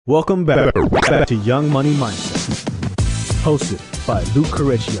Welcome back to Young Money Mindset, hosted by Luke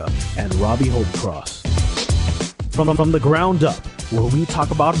Correggia and Robbie Holtcross. From the ground up, where we talk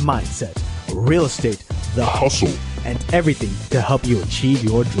about mindset, real estate, the hustle, and everything to help you achieve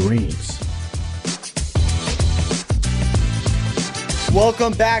your dreams.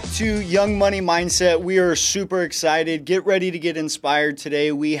 Welcome back to Young Money Mindset. We are super excited. Get ready to get inspired.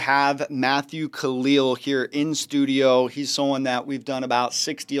 Today we have Matthew Khalil here in studio. He's someone that we've done about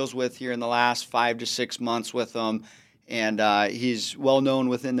 6 deals with here in the last 5 to 6 months with him. And he's well known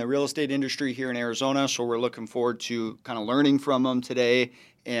within the real estate industry here in Arizona. So we're looking forward to kind of learning from him today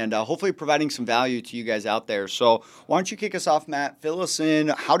and hopefully providing some value to you guys out there. So why don't you kick us off, Matt? Fill us in.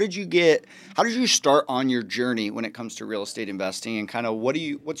 How did you start on your journey when it comes to real estate investing, and kind of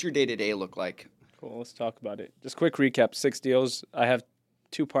what's your day-to-day look like? Cool. Let's talk about it. Just quick recap, 6 deals. I have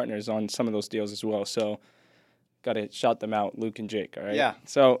 2 partners on some of those deals as well. So got to shout them out, Luke and Jake. All right. Yeah.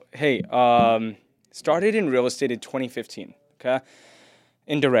 So, hey, started in real estate in 2015. Okay.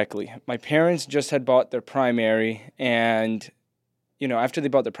 Indirectly. My parents just had bought their primary, and after they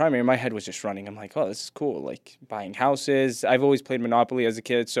bought the primary, my head was just running. I'm like, oh, this is cool. Like buying houses. I've always played Monopoly as a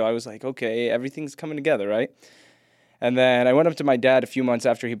kid. So I was like, okay, everything's coming together, right? And then I went up to my dad a few months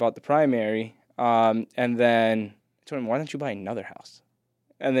after he bought the primary. And then I told him, why don't you buy another house?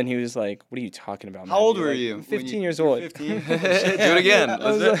 And then he was like, what are you talking about, man? How old were you? 15 years old. 15? Do it again.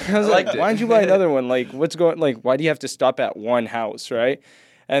 I was like, why don't you buy another one? Like, why do you have to stop at one house, right?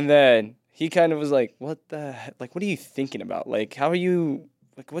 And then he kind of was like, what are you thinking about? Like, how are you,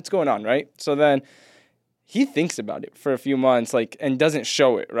 like, what's going on, right? So then he thinks about it for a few months, and doesn't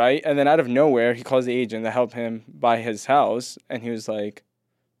show it, right? And then out of nowhere, he calls the agent to help him buy his house. And he was like,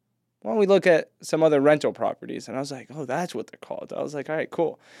 why don't we look at some other rental properties? And I was like, oh, that's what they're called. I was like, all right,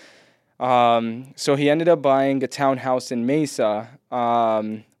 cool. So he ended up buying a townhouse in Mesa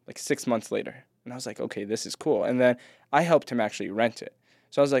 6 months later. And I was like, okay, this is cool. And then I helped him actually rent it.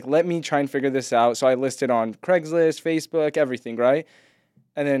 So I was like, let me try and figure this out. So I listed on Craigslist, Facebook, everything, right?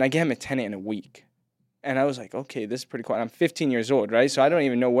 And then I get him a tenant in a week. And I was like, okay, this is pretty cool. And I'm 15 years old, right? So I don't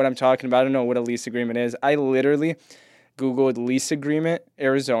even know what I'm talking about. I don't know what a lease agreement is. I literally Googled lease agreement,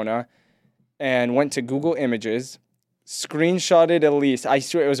 Arizona, and went to Google Images, screenshotted a lease. I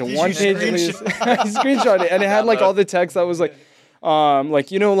swear it was a one-page lease. I screenshotted it, and it had all the text that was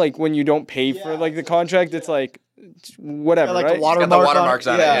when you don't pay for the contract, it's whatever, like right? the watermark got the watermarks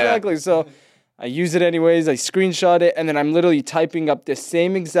on it. Yeah. Exactly. So I use it anyways. I screenshot it, and then I'm literally typing up the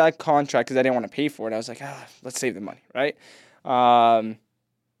same exact contract because I didn't want to pay for it. I was like, let's save the money, right?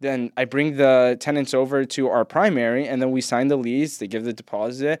 Then I bring the tenants over to our primary, and then we sign the lease. They give the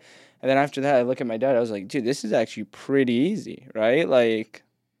deposit. And then after that, I look at my dad. I was like, dude, this is actually pretty easy, right?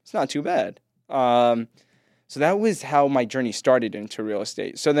 It's not too bad. So that was how my journey started into real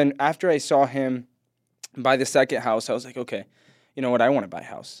estate. So then after I saw him buy the second house, I was like, okay, you know what? I want to buy a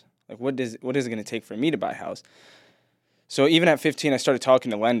house. What is it going to take for me to buy a house? So even at 15, I started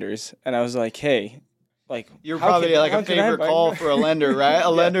talking to lenders, and I was like, hey, you're probably a favorite call for a lender, right? A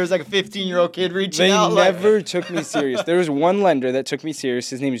lender is like a 15-year-old kid reaching out. They never took me serious. There was one lender that took me serious.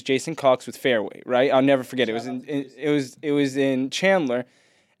 His name is Jason Cox with Fairway, right? I'll never forget. It was in Chandler,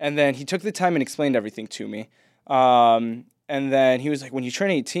 and then he took the time and explained everything to me. And then he was like, when you turn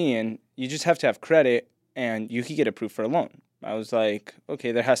 18, you just have to have credit, and you can get approved for a loan. I was like,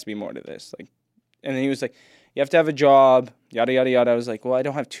 okay, there has to be more to this. And then he was like, you have to have a job, yada, yada, yada. I was like, well, I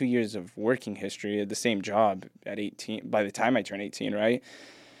don't have 2 years of working history at the same job at 18, by the time I turned 18, right?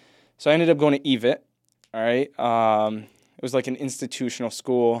 So I ended up going to EVIT, all right? It was like an institutional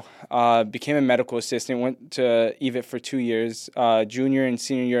school. Became a medical assistant, went to EVIT for 2 years, junior and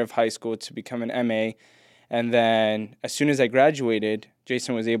senior year of high school to become an MA. And then as soon as I graduated,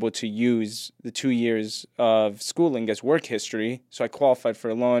 Jason was able to use the 2 years of schooling as work history. So I qualified for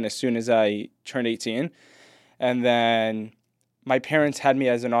a loan as soon as I turned 18. And then my parents had me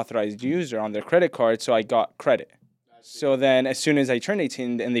as an authorized user on their credit card, so I got credit. So then as soon as I turned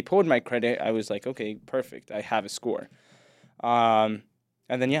 18 and they pulled my credit, I was like, okay, perfect. I have a score. And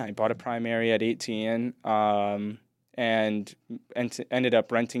then, I bought a primary at 18 and ended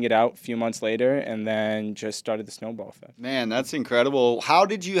up renting it out a few months later, and then just started the snowball effect. Man, that's incredible. How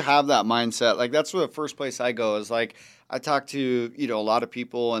did you have that mindset? That's the first place I go is I talk to, a lot of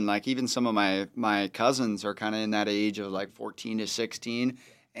people, and even some of my cousins are kind of in that age of 14 to 16.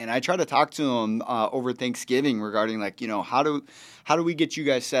 And I try to talk to them over Thanksgiving regarding how do we get you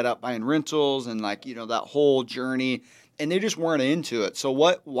guys set up buying rentals and that whole journey. And they just weren't into it. So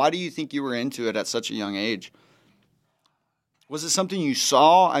why do you think you were into it at such a young age? Was it something you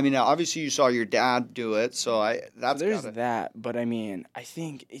saw? I mean, obviously you saw your dad do it, so There's that, but I mean, I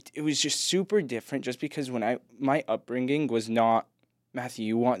think it was just super different just because my upbringing was not, Matthew,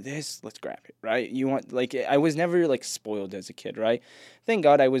 you want this? Let's grab it, right? You want, like, I was never, like, spoiled as a kid, right? Thank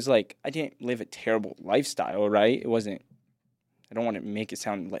God I was, like, I didn't live a terrible lifestyle, right? It wasn't, I don't want to make it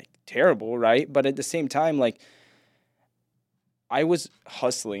sound, like, terrible, right? But at the same time, like, I was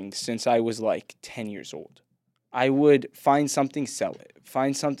hustling since I was, like, 10 years old. I would find something, sell it,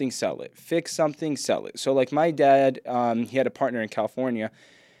 find something, sell it, fix something, sell it. So, like, my dad, he had a partner in California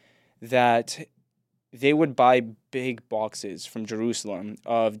that they would buy big boxes from Jerusalem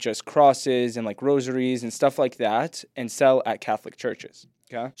of just crosses and, like, rosaries and stuff like that and sell at Catholic churches.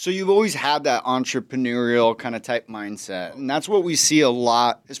 Okay. So you've always had that entrepreneurial kind of type mindset. And that's what we see a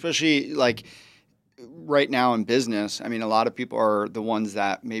lot, especially, like, right now in business. I mean, a lot of people are the ones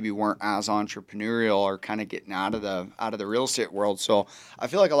that maybe weren't as entrepreneurial or kind of getting out of the real estate world. So I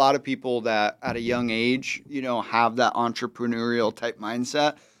feel like a lot of people that at a young age, have that entrepreneurial type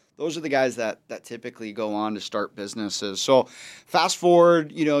mindset. Those are the guys that typically go on to start businesses. So fast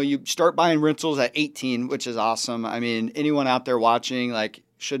forward, you start buying rentals at 18, which is awesome. I mean, anyone out there watching, like,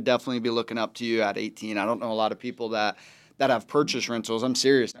 should definitely be looking up to you at 18. I don't know a lot of people that have purchased rentals. I'm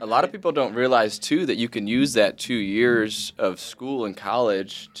serious. A lot of people don't realize, too, that you can use that 2 years of school and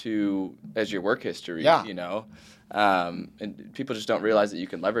college as your work history, Yeah. And people just don't realize that you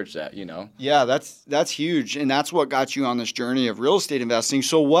can leverage that, Yeah, that's huge. And that's what got you on this journey of real estate investing.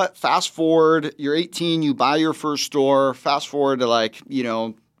 So fast forward, you're 18, you buy your first store, fast forward to, like,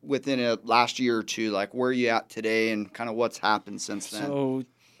 within a last year or two, like, where are you at today and kind of what's happened since then? So,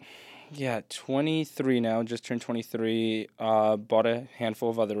 yeah, 23 now, just turned 23, bought a handful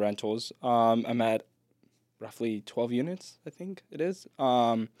of other rentals. I'm at roughly 12 units, I think it is.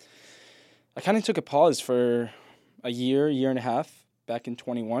 I kind of took a pause for a year and a half back in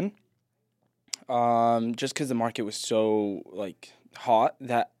 21, just because the market was so, like, hot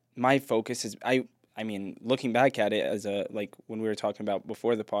that my focus is, I mean, looking back at it as when we were talking about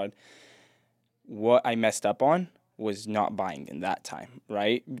before the pod, what I messed up on was not buying in that time,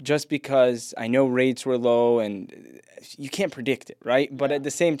 right? Just because I know rates were low and you can't predict it, right? Yeah. But at the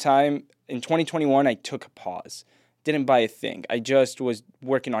same time, in 2021, I took a pause. Didn't buy a thing. I just was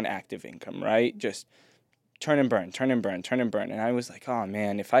working on active income, right? Just turn and burn. And I was like, oh,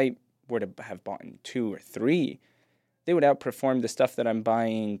 man, if I were to have bought in 2 or 3, they would outperform the stuff that I'm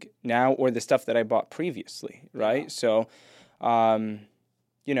buying now or the stuff that I bought previously, right? Yeah. So, I'm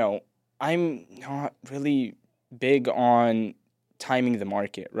not really big on timing the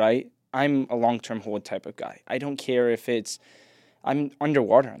market, right? I'm a long-term hold type of guy. I don't care if I'm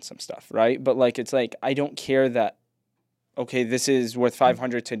underwater on some stuff, right? But, like, it's like, I don't care that, okay, this is worth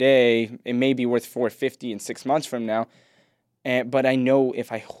 500 today. It may be worth 450 in 6 months from now. But I know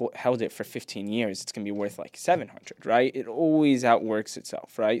if I held it for 15 years, it's going to be worth, like, 700, right? It always outworks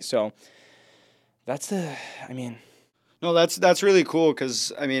itself, right? So No, that's really cool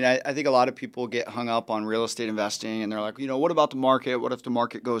because, I mean, I think a lot of people get hung up on real estate investing and they're like, what about the market? What if the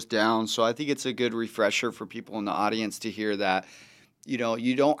market goes down? So I think it's a good refresher for people in the audience to hear that,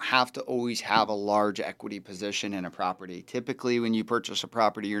 you don't have to always have a large equity position in a property. Typically, when you purchase a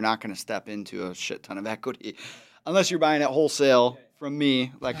property, you're not going to step into a shit ton of equity unless you're buying it wholesale from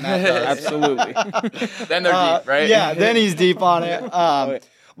me, like Matt does. Absolutely. Then they're deep, right? Yeah, then he's deep on it.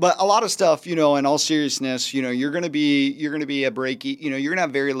 But a lot of stuff, in all seriousness, you're going to be a breaky, you're going to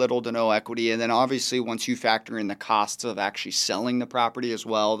have very little to no equity. And then obviously once you factor in the costs of actually selling the property as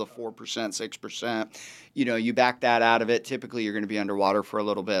well, the 4%, 6%, you back that out of it. Typically you're going to be underwater for a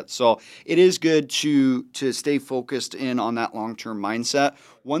little bit. So it is good to stay focused in on that long-term mindset.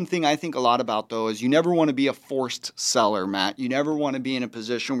 One thing I think a lot about, though, is you never want to be a forced seller, Matt. You never want to be in a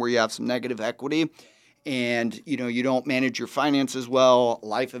position where you have some negative equity and, you don't manage your finances well,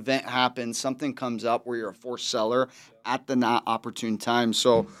 life event happens, something comes up where you're a forced seller at the not opportune time.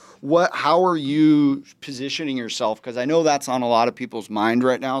 So how are you positioning yourself? Because I know that's on a lot of people's mind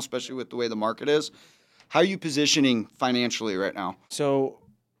right now, especially with the way the market is. How are you positioning financially right now? So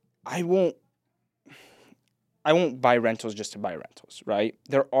I won't buy rentals just to buy rentals, right?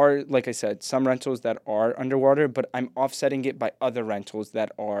 There are, like I said, some rentals that are underwater, but I'm offsetting it by other rentals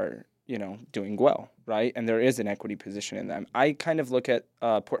that are, doing well, right? And there is an equity position in them. I kind of look at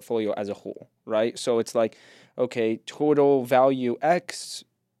a portfolio as a whole, right? So it's like, okay, total value X,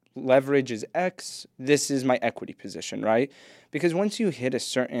 leverage is X, this is my equity position, right? Because once you hit a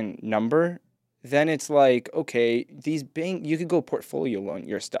certain number, then it's like, okay, you could go portfolio loan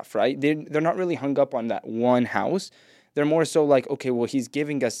your stuff, right? They're not really hung up on that one house. They're more so like, okay, well, he's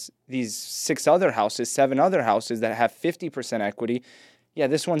giving us these 7 other houses that have 50% equity. Yeah,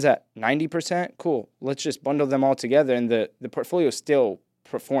 this one's at 90%. Cool. Let's just bundle them all together, and the portfolio still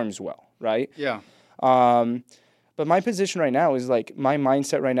performs well, right? Yeah. But my position right now is like my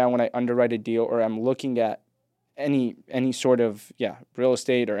mindset right now when I underwrite a deal or I'm looking at any sort of real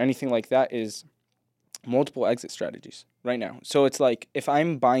estate or anything like that is multiple exit strategies right now. So it's like if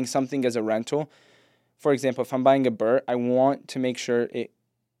I'm buying something as a rental, for example, if I'm buying a BRRRR, I want to make sure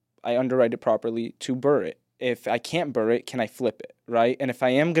I underwrite it properly to BRRRR it. If I can't BRRRR it, can I flip it, right? And if I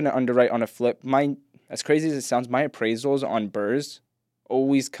am going to underwrite on a flip, as crazy as it sounds, my appraisals on BRRRRs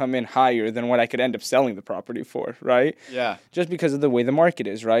always come in higher than what I could end up selling the property for, right? Yeah. Just because of the way the market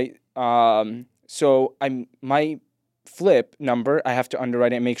is, right? So my flip number, I have to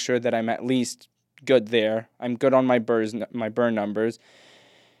underwrite it and make sure that I'm at least good there. I'm good on my BRRRR numbers.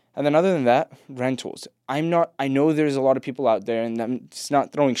 And then other than that, rentals. I know there's a lot of people out there, and I'm just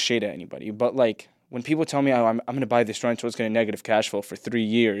not throwing shade at anybody, but like when people tell me, oh, I'm going to buy this rental, it's going to negative cash flow for 3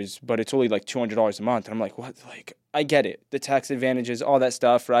 years, but it's only like $200 a month. And I'm like, what? Like, I get it. The tax advantages, all that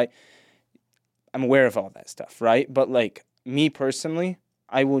stuff, right? I'm aware of all that stuff, right? But like me personally,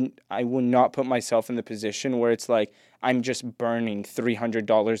 I would not put myself in the position where it's like I'm just burning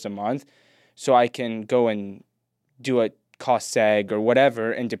 $300 a month so I can go and do a cost seg or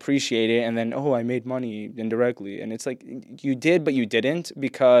whatever and depreciate it, and then, I made money indirectly. And it's like you did, but you didn't,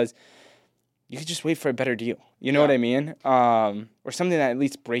 because you could just wait for a better deal. You know what I mean? Or something that at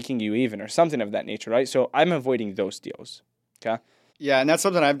least breaking you even or something of that nature, right? So I'm avoiding those deals, okay? Yeah, and that's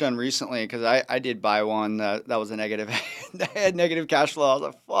something I've done recently because I did buy one that was a negative. I had negative cash flow. I was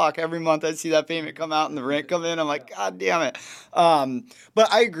like, fuck, every month I see that payment come out and the rent come in. I'm like, God damn it.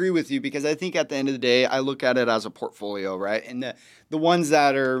 But I agree with you because I think at the end of the day, I look at it as a portfolio, right? And the ones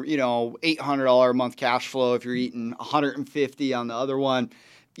that are, $800 a month cash flow, if you're eating $150 on the other one,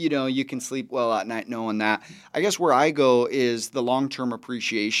 you can sleep well at night knowing that. I guess where I go is the long-term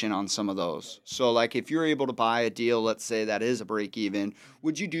appreciation on some of those. So like if you're able to buy a deal, let's say that is a break even,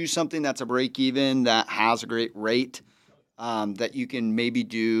 would you do something that's a break even that has a great rate that you can maybe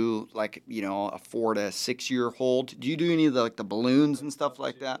do like, a 4 to 6 year hold? Do you do any of the balloons and stuff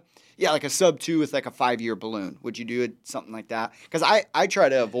like that? Yeah, like a sub 2 with like a 5-year balloon. Would you do something like that? Because I try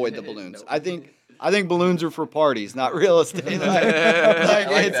to avoid the balloons. I think balloons are for parties, not real estate.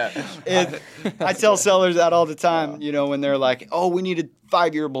 I tell sellers that all the time, when they're like, oh, we need a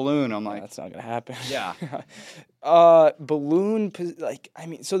 5-year balloon. I'm like, that's not going to happen. Yeah. Balloon, to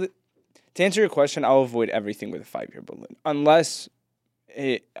answer your question, I'll avoid everything with a 5-year balloon. Unless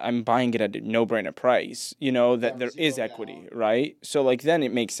I'm buying it at a no-brainer price, that there is equity, right? So, then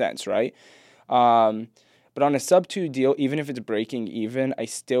it makes sense, right? But on a sub 2 deal, even if it's breaking even, I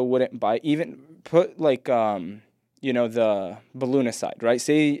still wouldn't buy. Even put the balloon aside, right?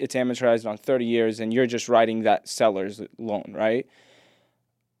 Say it's amortized on 30 years and you're just writing that seller's loan, right?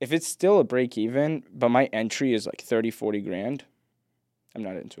 If it's still a break even, but my entry is like 30, 40 grand, I'm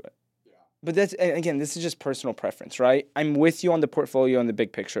not into it. Yeah. But this is just personal preference, right? I'm with you on the portfolio and the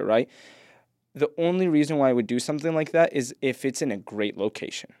big picture, right? The only reason why I would do something like that is if it's in a great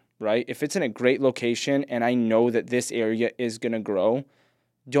location. Right? If it's in a great location and I know that this area is going to grow,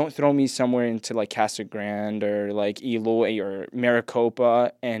 don't throw me somewhere into like Casa Grande or like Eloy or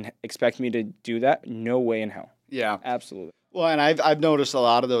Maricopa and expect me to do that. No way in hell. Yeah. Absolutely. Well, and I've noticed a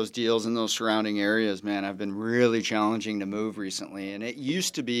lot of those deals in those surrounding areas, man, have been really challenging to move recently. And it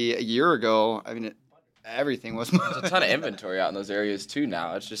used to be a year ago, everything was. There's a ton of inventory out in those areas too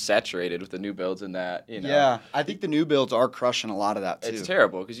now. It's just saturated with the new builds and that, Yeah, I think the new builds are crushing a lot of that too. It's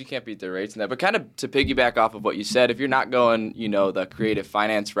terrible because you can't beat the rates and that. But kind of to piggyback off of what you said, if you're not going, the creative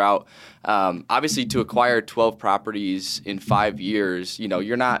finance route, obviously to acquire 12 properties in 5 years,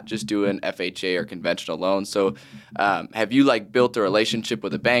 you're not just doing FHA or conventional loans. So have you built a relationship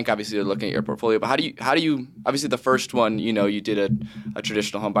with a bank? Obviously they're looking at your portfolio, but how do you obviously the first one, you did a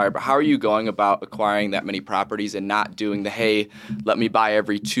traditional home buyer, but how are you going about acquiring that many properties and not doing the, hey, let me buy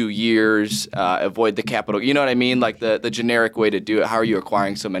every 2 years, avoid the capital, you know what I mean? Like the generic way to do it. How are you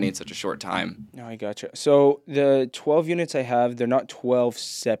acquiring so many in such a short time? No, I gotcha. So the 12 units I have, they're not 12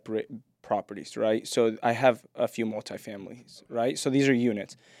 separate properties, right? So I have a few multifamilies, right? So these are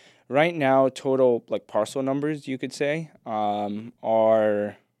units. Right now, total parcel numbers, you could say,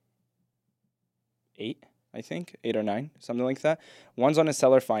 are 8. I think 8 or 9, something like that. One's on a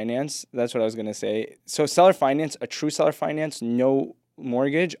seller finance. That's what I was going to say. So seller finance, a true seller finance, no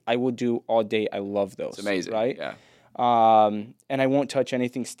mortgage, I will do all day. I love those. It's amazing. Right? Yeah. And I won't touch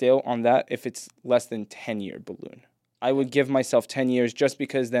anything still on that if it's less than 10-year balloon. I would give myself 10 years just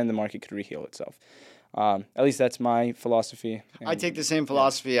because then the market could reheal itself. At least that's my philosophy. I take the same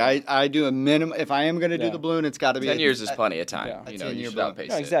philosophy. I do a minimum. If I am going to do the balloon, it's got to be 10 years is plenty of time. Yeah. You know, you should balloon. outpace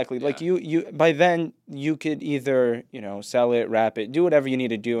No, it. exactly. Yeah. Like you by then you could either, sell it, wrap it, do whatever you need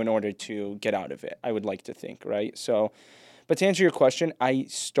to do in order to get out of it. I would like to think, right? So, but to answer your question, I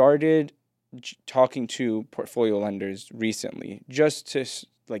started talking to portfolio lenders recently just to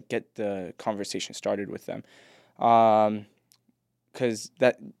like get the conversation started with them. Cuz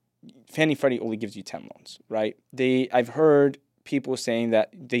that Fannie Freddie only gives you 10 loans, right? I've heard people saying that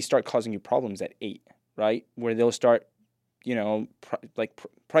they start causing you problems at 8, right? Where they'll start,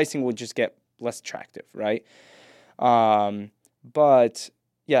 pricing will just get less attractive, right? But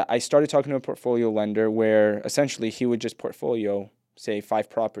yeah, I started talking to a portfolio lender where essentially he would just portfolio, say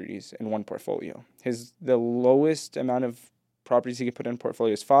 5 properties in one portfolio. The lowest amount of properties he could put in a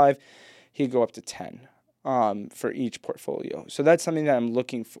portfolio is 5. He'd go up to 10. For each portfolio. So that's something that I'm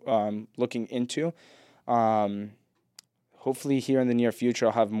looking into. Hopefully here in the near future,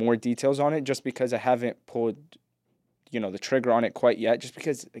 I'll have more details on it just because I haven't pulled, the trigger on it quite yet. Just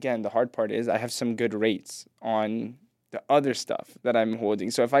because, again, the hard part is I have some good rates on the other stuff that I'm holding.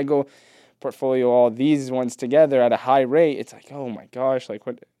 So if I go portfolio all these ones together at a high rate, it's like, oh my gosh, like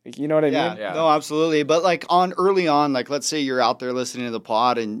what, you know what I mean? Yeah, no, absolutely. But like early on, like let's say you're out there listening to the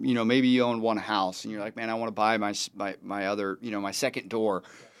pod and, maybe you own one house and you're like, man, I want to buy my other, my second door.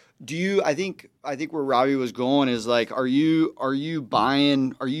 I think where Robbie was going is like, are you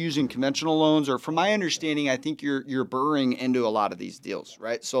using conventional loans? Or from my understanding, I think you're burrowing into a lot of these deals,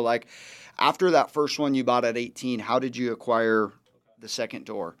 right? So like after that first one you bought at 18, how did you acquire the second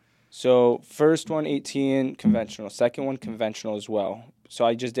door? So first one, 18, conventional. Second one, conventional as well. So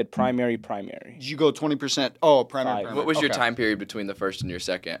I just did primary. Did you go 20%? Oh, primary. What was your time period between the first and your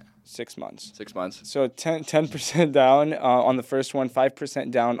second? 6 months. 6 months. So 10% down on the first one,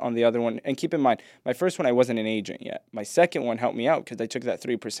 5% down on the other one. And keep in mind, my first one, I wasn't an agent yet. My second one helped me out because I took that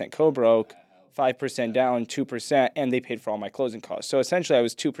 3% co-broke, 5% down, 2%, and they paid for all my closing costs. So essentially, I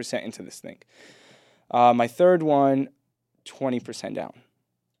was 2% into this thing. My third one, 20% down.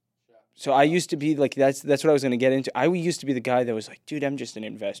 So I used to be like, that's what I was going to get into. I used to be the guy that was like, dude, I'm just an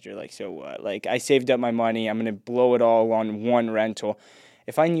investor. Like, so what? Like, I saved up my money. I'm going to blow it all on one rental.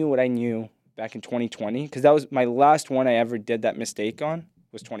 If I knew what I knew back in 2020, because that was my last one I ever did that mistake on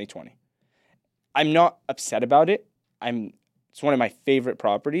was 2020. I'm not upset about it. It's one of my favorite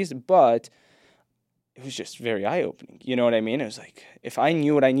properties, but it was just very eye-opening. You know what I mean? It was like, if I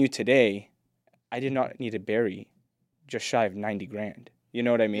knew what I knew today, I did not need to bury just shy of $90,000. You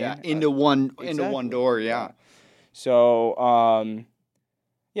know what I mean? Yeah, into one door, yeah. So,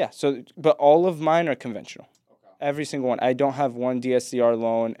 but all of mine are conventional. Okay. Every single one. I don't have one DSCR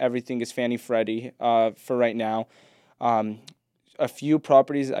loan. Everything is Fannie Freddie for right now. A few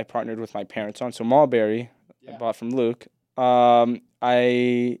properties I partnered with my parents on. So Mulberry, I bought from Luke. My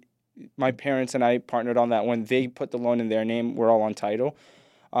parents and I partnered on that one. They put the loan in their name. We're all on title.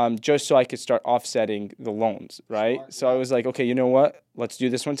 Just so I could start offsetting the loans, right? Smart, so I was like, okay, you know what? Let's do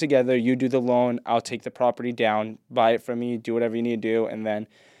this one together. You do the loan. I'll take the property down, buy it from me, do whatever you need to do. And then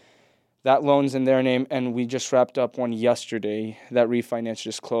that loan's in their name. And we just wrapped up one yesterday. That refinance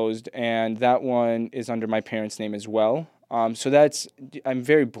just closed. And that one is under my parents' name as well. So I'm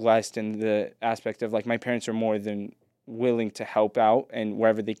very blessed in the aspect of like my parents are more than willing to help out and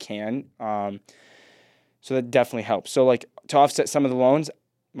wherever they can. So that definitely helps. So like to offset some of the loans,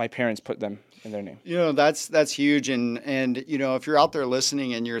 my parents put them in their name. That's huge. And if you're out there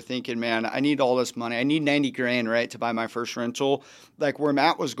listening and you're thinking, man, I need all this money. I need $90,000, right, to buy my first rental. Like where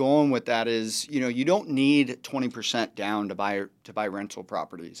Matt was going with that is, you don't need 20% down to buy rental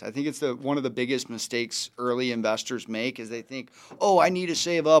properties. I think it's one of the biggest mistakes early investors make is they think, oh, I need to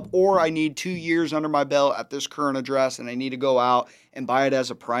save up or I need 2 years under my belt at this current address and I need to go out and buy it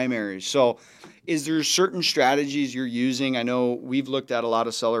as a primary. So is there certain strategies you're using? I know we've looked at a lot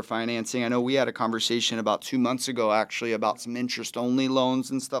of seller financing. I know we had a conversation about 2 months ago, actually, about some interest-only loans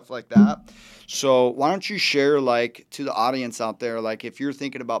and stuff like that. So why don't you share, like, to the audience out there, like, if you're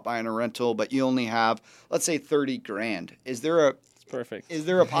thinking about buying a rental, but you only have, let's say, $30,000, is there a perfect? Is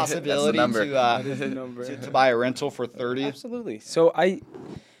there a possibility to buy a rental for 30? Absolutely. So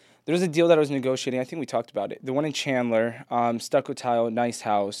there was a deal that I was negotiating. I think we talked about it. The one in Chandler, stucco tile, nice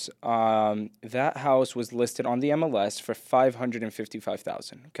house. That house was listed on the MLS for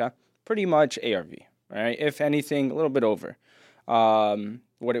 $555,000. Okay, pretty much ARV. Right, if anything, a little bit over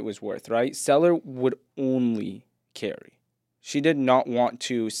what it was worth. Right, seller would only carry. She did not want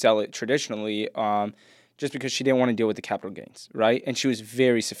to sell it traditionally, just because she didn't want to deal with the capital gains. Right, and she was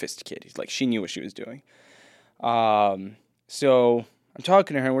very sophisticated. Like she knew what she was doing. So I'm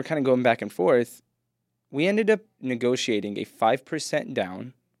talking to her, and we're kind of going back and forth, we ended up negotiating a 5%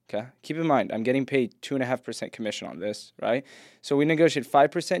 down. Okay. Keep in mind, I'm getting paid 2.5% commission on this, right? So we negotiated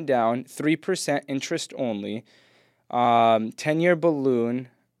 5% down, 3% interest only, 10-year balloon,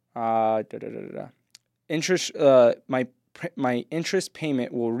 interest. My interest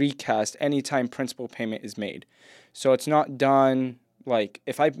payment will recast anytime principal payment is made. So it's not done like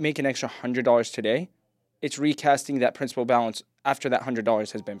if I make an extra $100 today, it's recasting that principal balance after that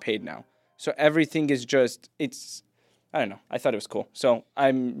 $100 has been paid now. So everything is just, I don't know. I thought it was cool. So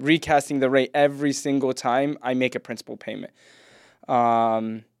I'm recasting the rate every single time I make a principal payment.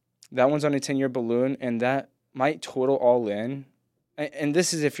 That one's on a 10-year balloon, and that might total all in. And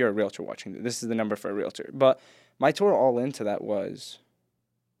this is if you're a realtor watching. This is the number for a realtor. But my total all in to that was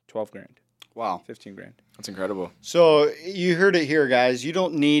 $12,000. Wow. $15,000. That's incredible. So you heard it here, guys. You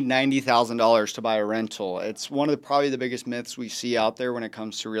don't need $90,000 to buy a rental. It's one of probably the biggest myths we see out there when it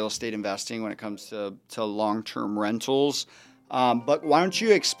comes to real estate investing, when it comes to long-term rentals. But why don't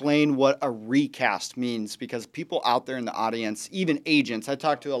you explain what a recast means? Because people out there in the audience, even agents, I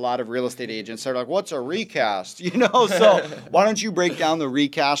talk to a lot of real estate agents. They're like, "What's a recast?" So why don't you break down the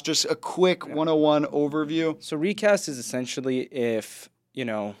recast? Just a quick 101 overview. So recast is essentially if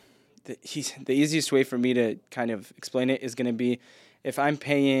the easiest way for me to kind of explain it is going to be if I'm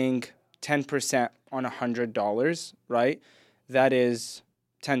paying 10% on $100, right? That is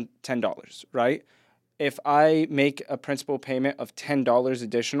 $10, right? If I make a principal payment of $10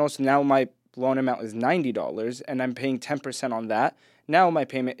 additional, so now my loan amount is $90 and I'm paying 10% on that, now my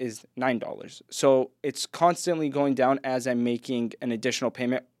payment is $9. So it's constantly going down as I'm making an additional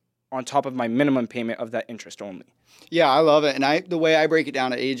payment on top of my minimum payment of that interest only. Yeah, I love it. And the way I break it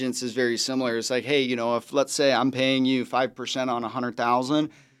down to agents is very similar. It's like, hey, if let's say I'm paying you 5% on $100,000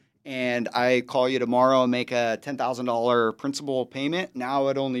 and I call you tomorrow and make a $10,000 principal payment, now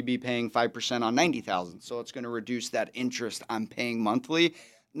I'd only be paying 5% on $90,000. So it's going to reduce that interest I'm paying monthly.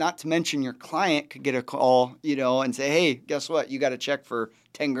 Not to mention your client could get a call, and say, hey, guess what? You got a check for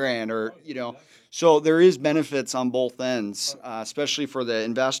 $10,000 or, So there is benefits on both ends, especially for the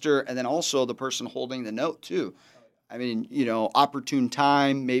investor and then also the person holding the note too. I mean, opportune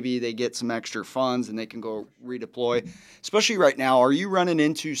time, maybe they get some extra funds and they can go redeploy. Especially right now, are you running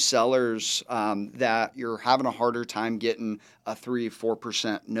into sellers that you're having a harder time getting a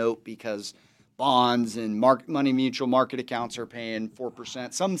 3-4% note because bonds and money mutual market accounts are paying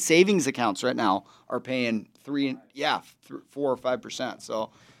 4%. Some savings accounts right now are paying 4 or 5%. So,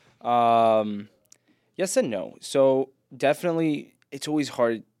 yes and no. So definitely, it's always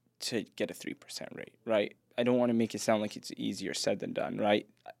hard to get a 3% rate, right? I don't want to make it sound like it's easier said than done, right?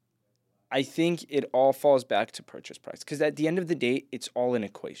 I think it all falls back to purchase price because at the end of the day, it's all an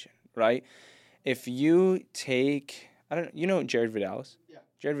equation, right? If you take, Jared Vidal's? Yeah.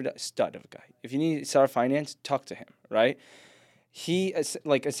 Jared Vidal, stud of a guy. If you need seller finance, talk to him, right? He,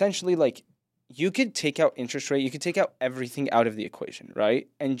 essentially, you could take out interest rate, you could take out everything out of the equation, right?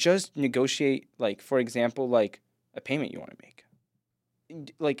 And just negotiate, for example, a payment you want to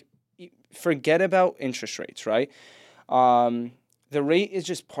make. Forget about interest rates, right? The rate is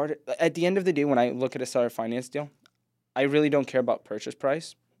just part of, at the end of the day, when I look at a seller finance deal, I really don't care about purchase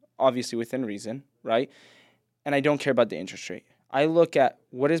price, obviously within reason, right? And I don't care about the interest rate. I look at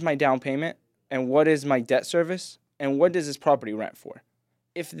what is my down payment and what is my debt service and what does this property rent for?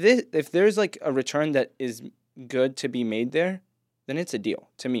 If there's a return that is good to be made there, then it's a deal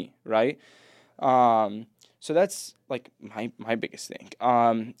to me, right? So that's my biggest thing.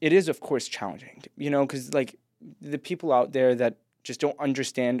 It is of course challenging, because the people out there that just don't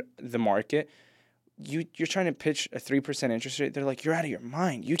understand the market, you're trying to pitch a 3% interest rate. They're like, you're out of your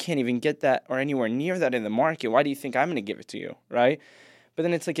mind. You can't even get that or anywhere near that in the market. Why do you think I'm going to give it to you, right? But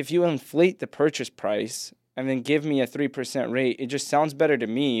then it's if you inflate the purchase price and then give me a 3% rate, it just sounds better to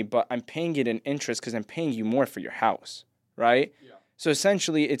me, but I'm paying it in interest because I'm paying you more for your house, right? Yeah. So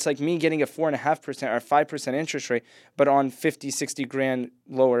essentially, it's like me getting a 4.5% or 5% interest rate, but on 50, 60 grand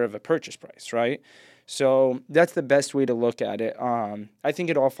lower of a purchase price, right? So that's the best way to look at it. I think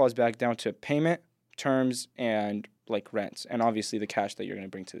it all falls back down to payment, terms, and rents, and obviously the cash that you're going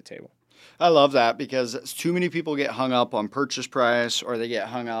to bring to the table. I love that because too many people get hung up on purchase price or they get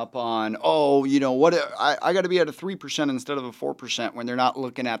hung up on, I got to be at a 3% instead of a 4% when they're not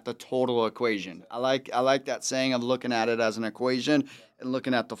looking at the total equation. I like that saying of looking at it as an equation and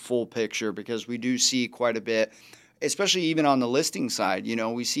looking at the full picture because we do see quite a bit, especially even on the listing side.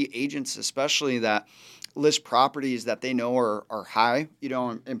 We see agents especially that list properties that they know are high,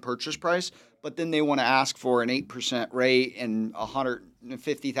 in purchase price, but then they want to ask for an 8% rate and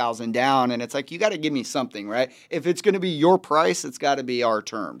 150,000 down, and it's like, you got to give me something, right? If it's going to be your price, it's got to be our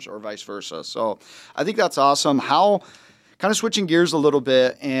terms, or vice versa. So I think that's awesome. How kind of switching gears a little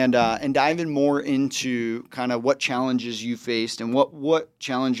bit and diving more into kind of what challenges you faced and what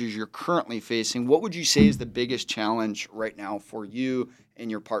challenges you're currently facing. What would you say is the biggest challenge right now for you and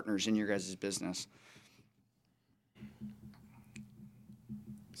your partners in your guys' business?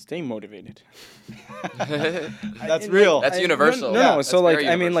 Stay motivated. That's real. That's universal. No. Yeah, So that's like, very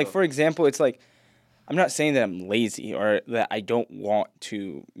I mean, like, universal. for example, it's like, I'm not saying that I'm lazy or that I don't want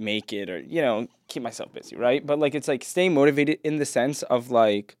to make it or, you know, keep myself busy, right? But like, it's like staying motivated in the sense of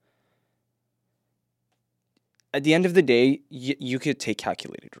like, at the end of the day, you could take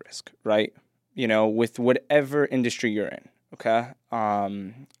calculated risk, right? You know, with whatever industry you're in, okay?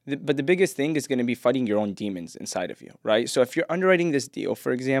 But the biggest thing is going to be fighting your own demons inside of you, right? So if you're underwriting this deal,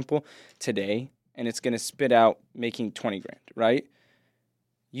 for example, today, and it's going to spit out making 20 grand, right?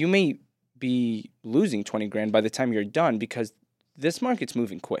 You may be losing 20 grand by the time you're done because this market's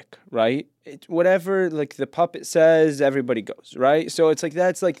moving quick, right? Whatever like the puppet says, everybody goes, right? So it's like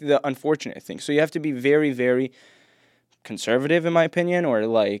that's like the unfortunate thing. So you have to be very, very conservative, in my opinion, or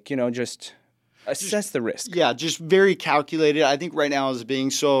like, you know, just assess the risk. Yeah, just very calculated. I think right now is being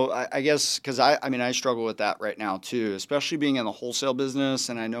so, I guess, because I mean, I struggle with that right now too, especially being in the wholesale business.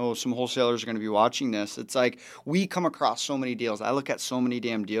 And I know some wholesalers are going to be watching this. It's like we come across so many deals. I look at so many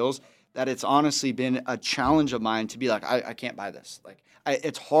damn deals that it's honestly been a challenge of mine to be like, I can't buy this. Like,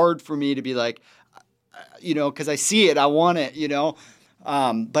 it's hard for me to be like, you know, because I see it, I want it, you know.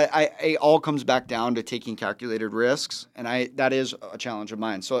 But it all comes back down to taking calculated risks, and that is a challenge of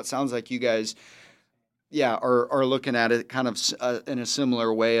mine. So it sounds like you guys, yeah, are looking at it kind of in a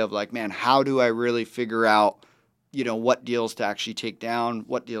similar way of like, man, how do I really figure out, you know, what deals to actually take down,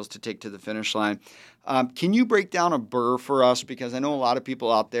 what deals to take to the finish line? Can you break down a BRRRR for us? Because I know a lot of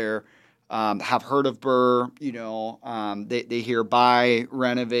people out there have heard of BRRRR. You know, they hear buy,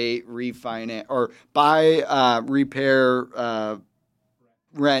 renovate, refinance, or buy, repair,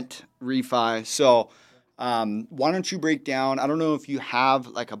 rent, refi. So why don't you break down? I don't know if you have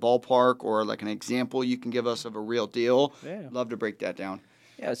like a ballpark or like an example you can give us of a real deal. Yeah. Love to break that down.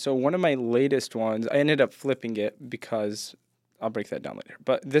 Yeah, so one of my latest ones, I ended up flipping it because I'll break that down later.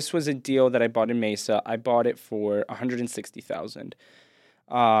 But this was a deal that I bought in Mesa. I bought it for $160,000.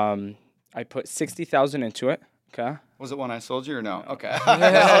 I put $60,000 into it. Okay. Was it one I sold you or no? Okay.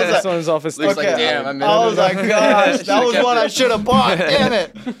 This one was off his Looks like, Okay. damn, I'm in I was it. like, gosh, that was kept one I it. should have bought. Damn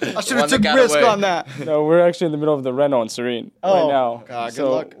it. I should One have that took got risk away. on that. No, we're actually in the middle of the reno in Serene right Oh, now. God, good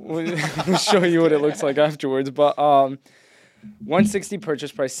so luck. We'll show you what it looks like afterwards. But 160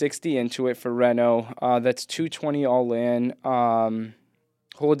 purchase price, 60 into it for reno. That's 220 all in.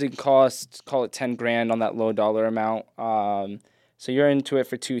 Holding costs, call it 10 grand on that low dollar amount. So you're into it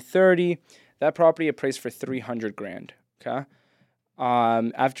for 230. That property appraised for 300 grand. Okay.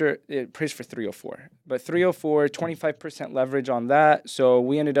 After it appraised for 304, but 304, 25% leverage on that. So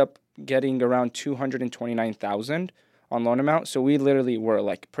we ended up getting around 229,000 on loan amount. So we literally were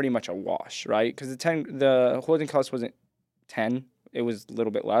like pretty much a wash, right? Because the holding cost wasn't 10, it was a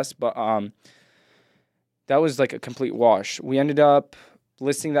little bit less, but that was like a complete wash. We ended up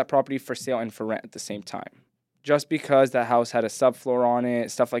listing that property for sale and for rent at the same time. Just because that house had a subfloor on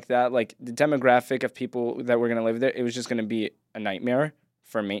it, stuff like that, like the demographic of people that were going to live there, it was just going to be a nightmare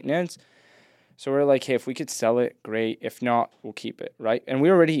for maintenance. So we're like, hey, if we could sell it, great. If not, we'll keep it, right? And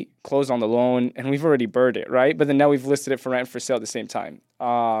we already closed on the loan, and we've already birred it, right? But then now we've listed it for rent and for sale at the same time.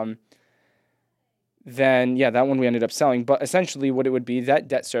 Then, yeah, that one we ended up selling. But essentially what it would be, that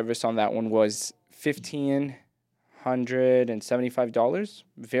debt service on that one was $1,575.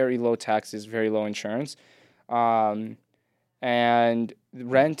 Very low taxes, very low insurance. And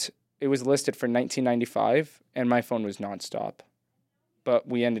rent, it was listed for $19.95, and my phone was nonstop. But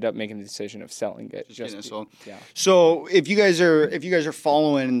we ended up making the decision of selling it. Just getting it sold. Yeah. So if you guys are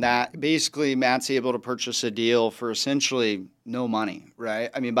following that, basically Matt's able to purchase a deal for essentially no money, right?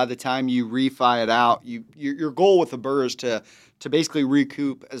 I mean, by the time you refi it out, your goal with the BRRRR is to basically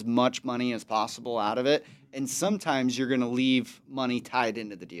recoup as much money as possible out of it. And sometimes you're going to leave money tied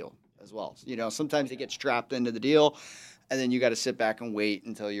into the deal as well. You know, sometimes it gets trapped into the deal, and then you got to sit back and wait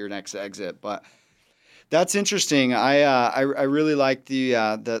until your next exit. But that's interesting. I really like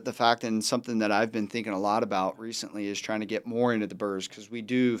the fact, and something that I've been thinking a lot about recently is trying to get more into the BRRRRs, because we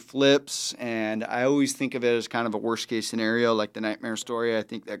do flips, and I always think of it as kind of a worst case scenario, like the nightmare story. I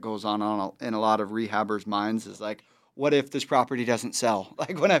think that goes on in a lot of rehabbers' minds is like, what if this property doesn't sell?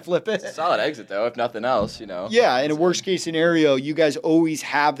 Like when I flip it. Solid exit though, if nothing else, you know. Yeah, in a worst case scenario, you guys always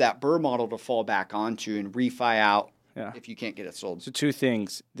have that Burr model to fall back onto and refi out if you can't get it sold. So 2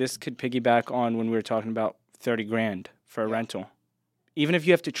 things. This could piggyback on when we were talking about 30 grand for a rental. Even if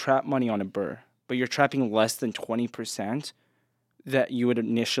you have to trap money on a Burr, but you're trapping less than 20% that you would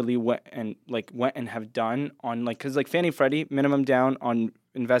initially went and have done on because Fannie Freddie minimum down on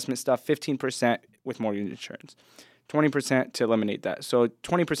investment stuff 15% with mortgage insurance, 20% to eliminate that. So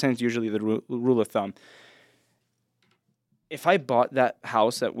 20% is usually the rule of thumb. If I bought that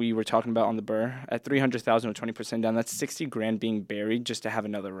house that we were talking about on the Burr at $300,000 with 20% down, that's 60 grand being buried just to have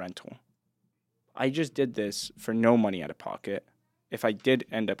another rental. I just did this for no money out of pocket. If I did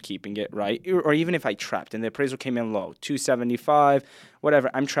end up keeping it, right, or even if I trapped and the appraisal came in low, 275,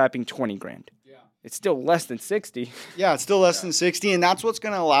 whatever, I'm trapping 20 grand. Yeah. It's still less than 60. Yeah, it's still less than 60, and that's what's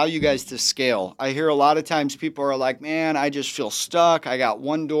going to allow you guys to scale. I hear a lot of times people are like, man, I just feel stuck. I got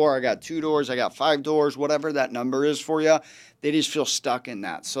 1 door, I got 2 doors, I got 5 doors, whatever that number is for you. They just feel stuck in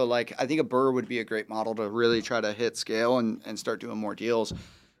that. So, I think a Burr would be a great model to really try to hit scale and start doing more deals.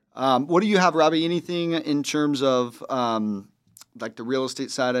 What do you have, Robbie? Anything in terms of the real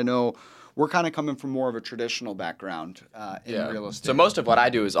estate side? I know we're kind of coming from more of a traditional background in real estate. So most of what I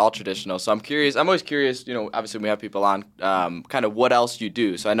do is all traditional. So I'm always curious, obviously when we have people on, kind of what else you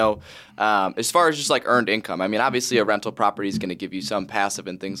do. So I know as far as just earned income, I mean, obviously a rental property is going to give you some passive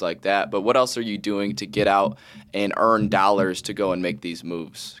and things like that. But what else are you doing to get out and earn dollars to go and make these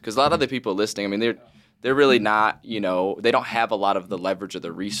moves? Because a lot of the people listening, I mean, they're really not, they don't have a lot of the leverage or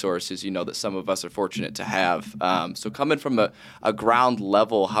the resources, that some of us are fortunate to have. So coming from a ground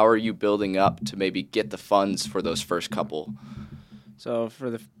level, how are you building up to maybe get the funds for those first couple? So for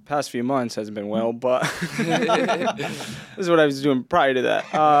the past few months hasn't been well, but this is what I was doing prior to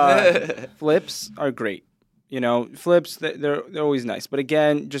that. Flips are great. Flips, they're always nice. But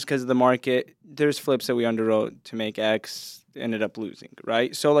again, just because of the market, there's flips that we underwrote to make X, ended up losing,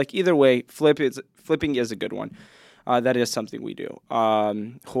 right? So either way, flipping is a good one. That is something we do.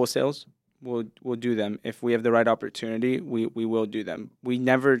 Wholesales, we'll do them. If we have the right opportunity, we will do them. We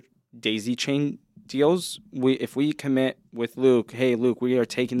never daisy chain deals. If we commit with Luke, hey, Luke, we are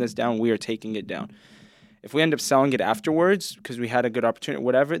taking this down, we are taking it down. If we end up selling it afterwards because we had a good opportunity,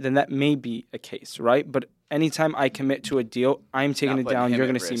 whatever, then that may be a case, right? But anytime I commit to a deal, I'm taking it down. You're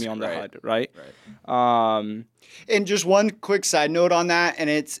going to see me on the HUD, right? And just one quick side note on that, and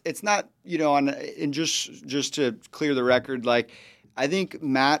it's not, and just to clear the record, I think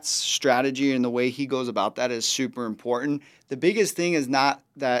Matt's strategy and the way he goes about that is super important. The biggest thing is not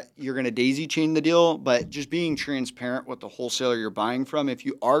that you're going to daisy chain the deal, but just being transparent with the wholesaler you're buying from. If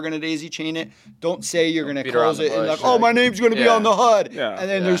you are going to daisy chain it, don't say you're going to close it and my name's going to be on the HUD. Yeah. And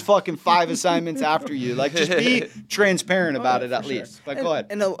then there's fucking 5 assignments after you. Just be transparent about it at least. But go ahead.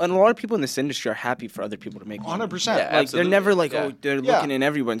 And a lot of people in this industry are happy for other people to make money. 100%. Yeah, they're never they're looking in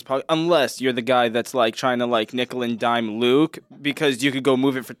everyone's pocket, unless you're the guy that's trying to nickel and dime Luke because you could go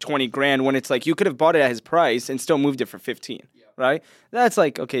move it for 20 grand when it's you could have bought it at his price and still moved it for 15. Right? That's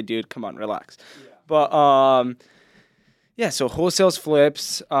okay, dude, come on, relax. Yeah. But, so wholesales,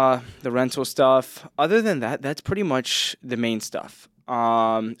 flips, the rental stuff. Other than that, that's pretty much the main stuff.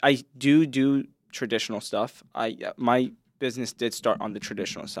 I do traditional stuff. My business did start on the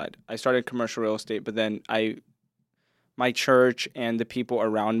traditional side. I started commercial real estate, but then my church and the people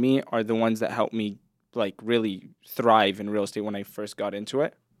around me are the ones that helped me, really thrive in real estate when I first got into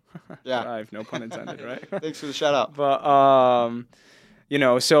it. Yeah. Thrive, no pun intended, right? Thanks for the shout out. But,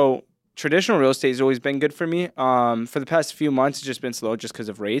 so traditional real estate has always been good for me. For the past few months, it's just been slow just because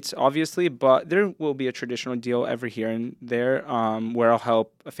of rates, obviously. But there will be a traditional deal every here and there where I'll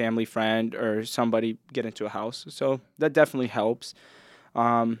help a family friend or somebody get into a house. So that definitely helps.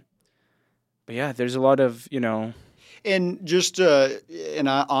 But yeah, there's a lot of, And just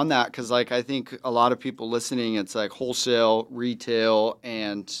on that, because I think a lot of people listening, it's wholesale, retail,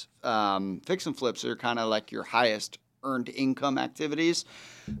 and fix and flips are kind of your highest earned income activities.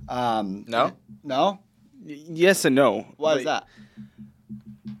 No? Yes and no. Why is that?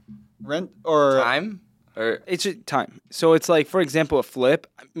 Rent or time? Or it's just time. So it's for example, a flip.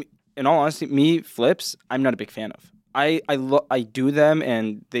 In all honesty, flips, I'm not a big fan of. I do them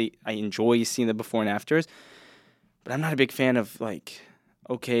and I enjoy seeing the before and afters. But I'm not a big fan of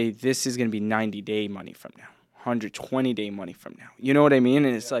okay, this is going to be 90-day money from now, 120-day money from now. You know what I mean?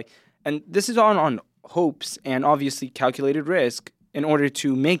 And it's and this is on hopes and obviously calculated risk in order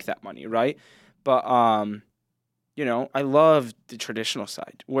to make that money, right? But, I love the traditional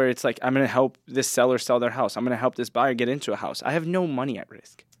side where it's I'm going to help this seller sell their house. I'm going to help this buyer get into a house. I have no money at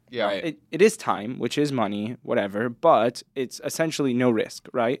risk. Yeah. Right. It is time, which is money, whatever, but it's essentially no risk,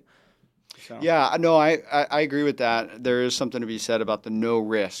 right? So. Yeah, no, I agree with that. There is something to be said about the no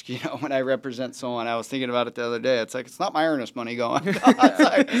risk. You know, when I represent someone, I was thinking about it the other day. It's like, it's not my earnest money going.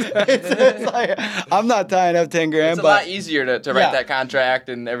 it's like, I'm not tying up 10 grand. It's a lot easier to write that contract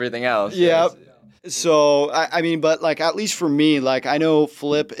and everything else. Yeah. So, I mean, but like, at least for me, like, I know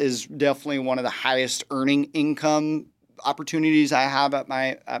flip is definitely one of the highest earning income opportunities I have at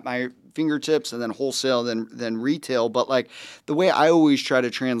my fingertips, and then wholesale, then retail. But like, the way I always try to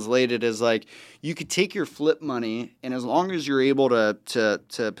translate it is like, you could take your flip money, and as long as you're able to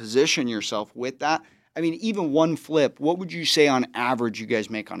position yourself with that, I mean, even one flip, what would you say on average you guys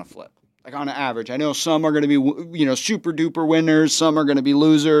make on a flip? Like, on average, I know some are going to be, you know, super duper winners, some are going to be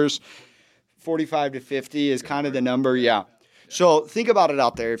losers. 45 to 50 is kind of the number. Yeah. So think about it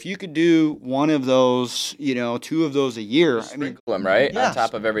out there. If you could do one of those, you know, two of those a year, I mean, them, right? Yes. On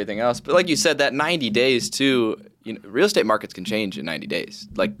top of everything else. But like you said, that 90 days too, you know, real estate markets can change in 90 days,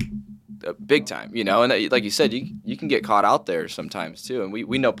 like big time, you know. And like you said, you can get caught out there sometimes too. And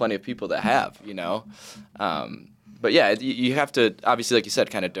we know plenty of people that have, you know. But yeah, you have to, obviously, like you said,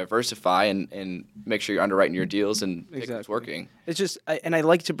 kind of diversify and make sure you're underwriting your deals and pick what's working. It's just, and I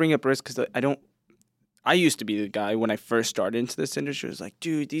like to bring up risk because I used to be the guy when I first started into this industry. I was like,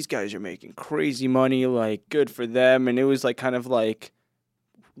 dude, these guys are making crazy money, like, good for them. And it was like kind of like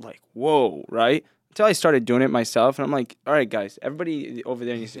whoa, right? Until I started doing it myself, and I'm like, all right, guys, everybody over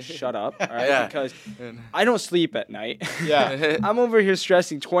there needs to shut up, all right? Yeah. Because I don't sleep at night. yeah. I'm over here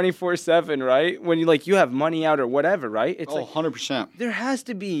stressing 24/7, right? When you have money out or whatever, right? It's 100%. there has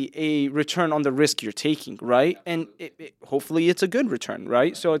to be a return on the risk you're taking, right? And hopefully it's a good return,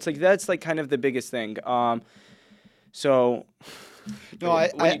 right? So it's like that's like kind of the biggest thing. So No,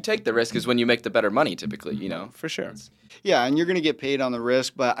 when you take the risk is when you make the better money, typically, you know. for sure. Yeah, and you're going to get paid on the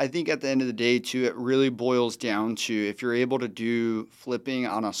risk, but I think at the end of the day, too, it really boils down to if you're able to do flipping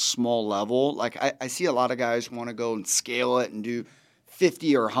on a small level. Like, I see a lot of guys want to go and scale it and do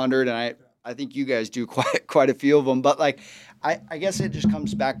 50 or 100, and I think you guys do quite a few of them. But, like, I guess it just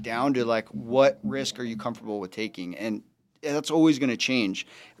comes back down to, like, what risk are you comfortable with taking? And that's always going to change.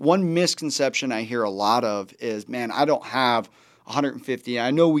 One misconception I hear a lot of is, man, I don't have 150.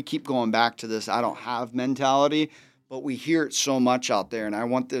 I know we keep going back to this I don't have mentality, but we hear it so much out there, and I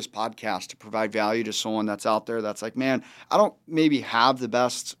want this podcast to provide value to someone that's out there that's like, man, I don't maybe have the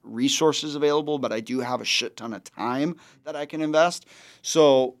best resources available, but I do have a shit ton of time that I can invest.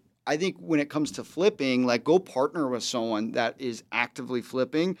 So I think when it comes to flipping, like, go partner with someone that is actively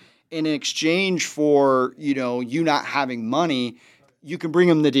flipping. In exchange for, you know, you not having money, you can bring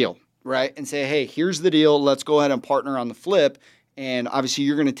them the deal, right? And say, hey, here's the deal. Let's go ahead and partner on the flip. And obviously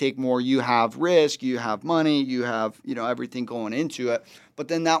you're going to take more. You have risk, you have money, you have, you know, everything going into it. But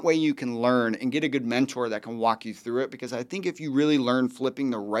then that way you can learn and get a good mentor that can walk you through it. Because I think if you really learn flipping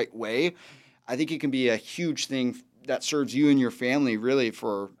the right way, I think it can be a huge thing that serves you and your family really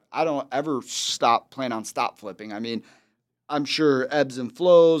for, I don't ever plan on stop flipping. I mean, I'm sure ebbs and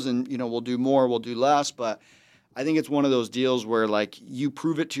flows and, you know, we'll do more, we'll do less, but I think it's one of those deals where, like, you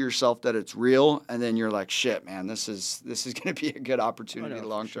prove it to yourself that it's real, and then you're like, shit, man, this is going to be a good opportunity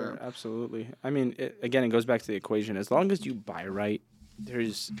long term. Sure, absolutely. I mean, it goes back to the equation. As long as you buy right,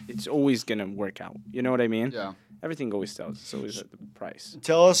 it's always going to work out. You know what I mean? Yeah. Everything always sells. It's always at the price.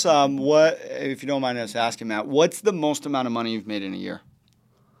 Tell us what, if you don't mind us asking, Matt, what's the most amount of money you've made in a year?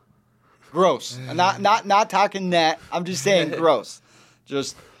 Gross. Not talking net. I'm just saying gross.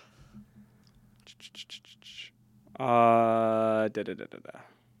 Just. You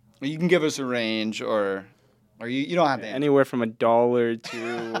can give us a range, or you don't have to. Anywhere from $1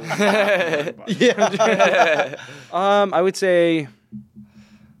 to. Yeah. I would say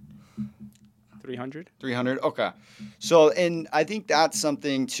 300. 300. Okay. So, and I think that's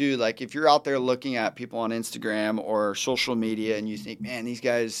something too. Like, if you're out there looking at people on Instagram or social media, and you think, man, these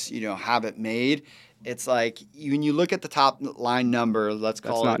guys, you know, have it made. It's like when you look at the top line number, let's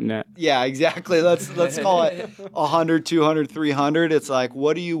call That's it. not net. Yeah, exactly. Let's call it 100, 200, 300. It's like,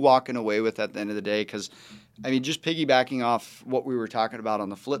 what are you walking away with at the end of the day? Because, I mean, just piggybacking off what we were talking about on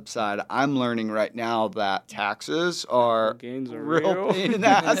the flip side, I'm learning right now that taxes are Gains are real real. pain in the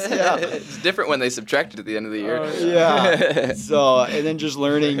ass. Yeah. It's different when they subtract it at the end of the year. Yeah. So, and then just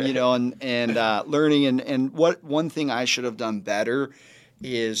learning, you know, and learning and what one thing I should have done better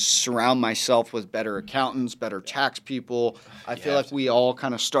is surround myself with better accountants, better tax people. I feel like we all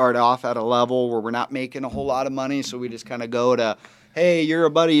kind of start off at a level where we're not making a whole lot of money, so we just kind of go to, hey, you're a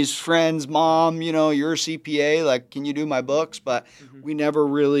buddy's friend's mom, you're a CPA, like, can you do my books? But we never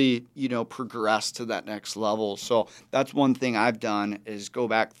really, progressed to that next level. So that's one thing I've done is go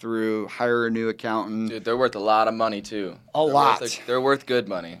back through, hire a new accountant. Dude, they're worth a lot of money too. They're worth good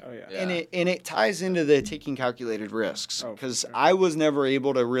money. Oh, yeah. And it ties into the taking calculated risks Oh, because sure. I was never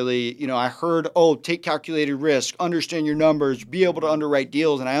able to really, I heard, take calculated risk, understand your numbers, be able to underwrite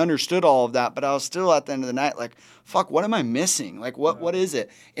deals. And I understood all of that, but I was still at the end of the night like, fuck, what am I missing? Like, what is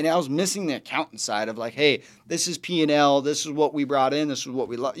it? And I was missing the accountant side of like, hey, this is P&L, this is what we brought in, this is what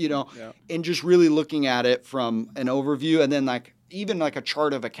we love, and just really looking at it from an overview and then like, even like a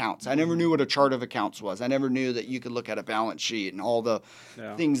chart of accounts. I never knew what a chart of accounts was. I never knew that you could look at a balance sheet and all the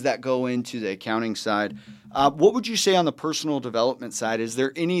things that go into the accounting side. What would you say on the personal development side? Is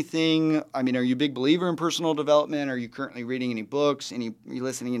there anything, are you a big believer in personal development? Are you currently reading any books? Are you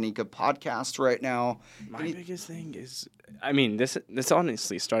listening to any good podcasts right now? My biggest thing is, this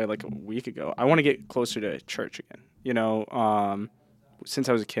honestly started like a week ago. I want to get closer to church again. Since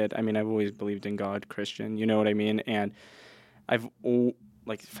I was a kid, I've always believed in God, Christian, you know what I mean? And I've for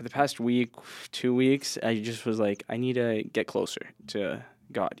the past week, 2 weeks, I just was like, I need to get closer to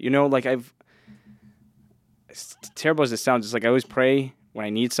God. It's terrible as it sounds, it's like I always pray when I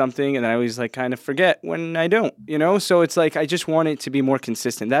need something, and then I always like kind of forget when I don't, So it's like I just want it to be more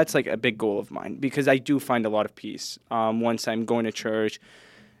consistent. That's like a big goal of mine because I do find a lot of peace once I'm going to church,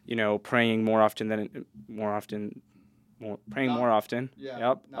 praying more often. Yeah.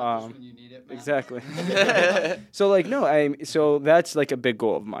 Yep. Not just when you need it, man. Exactly. So that's like a big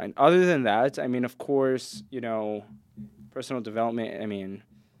goal of mine. Other than that, of course, personal development.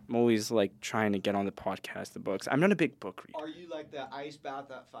 I'm always like trying to get on the podcast, the books. I'm not a big book reader. Are you like the ice bath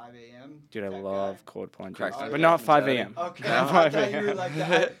at 5 a.m.? Dude, I love cold plunges, Correct. but not 5 a.m. Okay, Not I 5 thought you were a.m. like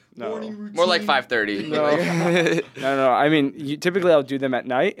that No. morning routine. More like 5:30. No. Typically I'll do them at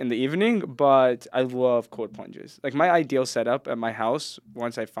night in the evening, but I love cold plunges. Like my ideal setup at my house,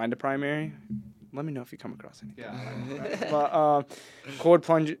 once I find a primary, let me know if you come across any. Yeah. But cold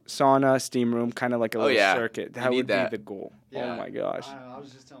plunge, sauna, steam room, kind of like a little circuit. That would that. be the goal. Yeah. Oh my gosh. I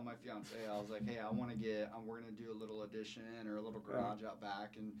was just telling my fiance, I was like, hey, we're going to do a little addition or a little garage out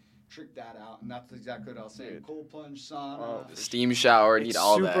back and trick that out. And that's exactly what I was saying. Dude. Cold plunge, sauna. Steam shower, need It's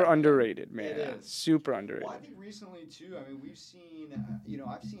all that. super underrated, man. It is. Super underrated. Well, I think recently too. We've seen. It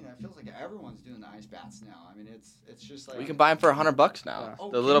feels like everyone's doing the ice baths now. It's just like We can buy them for $100 now. Yeah.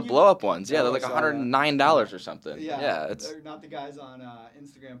 Oh, The can little you? blow up ones. Yeah, Oh, they're like I saw that. $109 or something. Yeah, it's they're not the guys on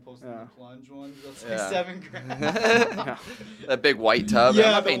Instagram posting Yeah. the plunge ones. That's Yeah. like $7,000. that big white tub. Yeah,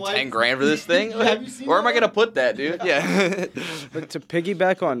 I'm not the paying white- 10 grand for this thing. Have you seen Where am I that gonna one? put that, dude? Yeah. But to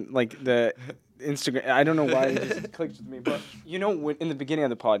piggyback on like the Instagram, I don't know why it just clicked with me, but in the beginning of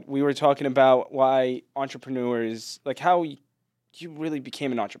the pod, we were talking about why entrepreneurs, like how you really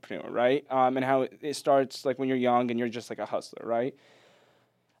became an entrepreneur, right? And how it starts like when you're young and you're just like a hustler, right?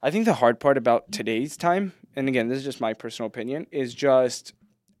 I think the hard part about today's time, and again, this is just my personal opinion, is just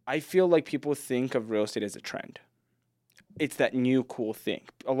I feel like people think of real estate as a trend. It's that new cool thing.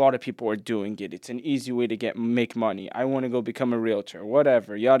 A lot of people are doing it. It's an easy way to make money. I want to go become a realtor,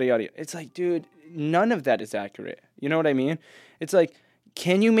 whatever, yada, yada. It's like, dude, none of that is accurate. You know what I mean? It's like,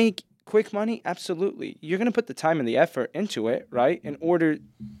 can you make quick money? Absolutely. You're going to put the time and the effort into it, right, in order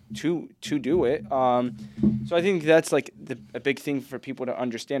to do it. So I think that's like a big thing for people to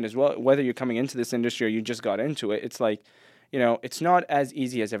understand as well. Whether you're coming into this industry or you just got into it, it's like, it's not as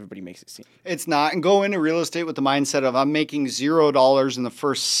easy as everybody makes it seem. It's not. And go into real estate with the mindset of I'm making $0 in the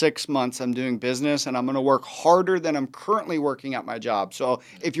first 6 months I'm doing business, and I'm going to work harder than I'm currently working at my job. So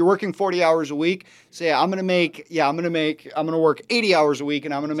if you're working 40 hours a week, say I'm going to work 80 hours a week,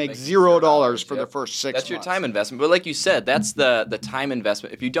 and I'm going to make $0 for the first 6 months. That's your time investment. But like you said, that's the time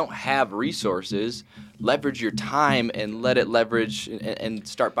investment. If you don't have resources, leverage your time and let it leverage and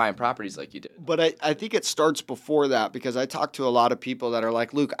start buying properties like you did. But I think it starts before that because I talk to a lot of people that are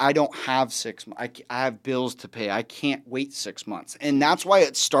like, Luke, I don't have 6 months. I have bills to pay. I can't wait 6 months. And that's why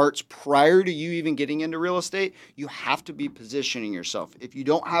it starts prior to you even getting into real estate. You have to be positioning yourself. If you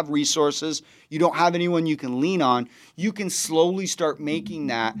don't have resources, you don't have anyone you can lean on, you can slowly start making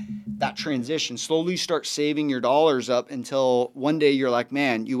that transition, slowly start saving your dollars up until one day you're like,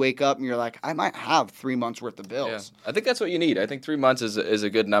 man, you wake up and you're like, I might have 3 months worth of bills. Yeah. I think that's what you need. I think 3 months is a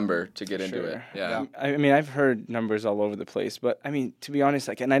good number to get into it. Yeah. I've heard numbers all over the place, but to be honest,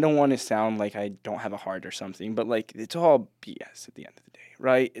 and I don't want to sound like I don't have a heart or something, but it's all BS at the end of the day,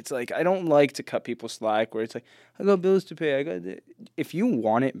 right? It's like I don't like to cut people slack where it's like I got bills to pay. If you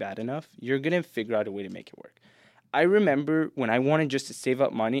want it bad enough, you're gonna figure out a way to make it work. I remember when I wanted just to save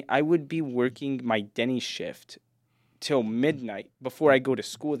up money, I would be working my Denny shift till midnight before I go to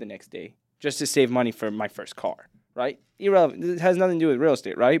school the next day just to save money for my first car, right? Irrelevant. It has nothing to do with real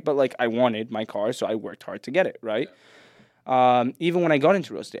estate, right? But like I wanted my car, so I worked hard to get it, right? Even when I got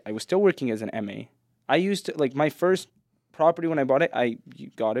into real estate, I was still working as an MA. I used to, like, my first property when I bought it, I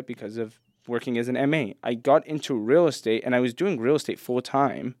got it because of working as an MA. I got into real estate and I was doing real estate full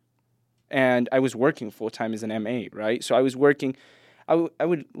time, and I was working full time as an MA, right? So I was working, I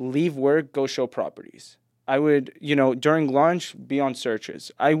would leave work, go show properties. I would, during lunch, be on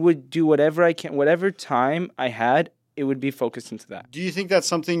searches. I would do whatever I can, whatever time I had, it would be focused into that. Do you think that's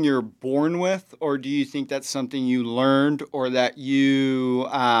something you're born with, or do you think that's something you learned, or that you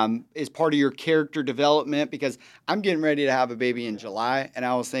is part of your character development? Because I'm getting ready to have a baby in July, and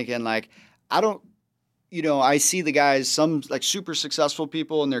I was thinking, like, I see the guys, some like super successful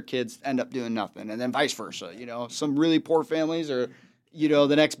people, and their kids end up doing nothing, and then vice versa. Some really poor families are,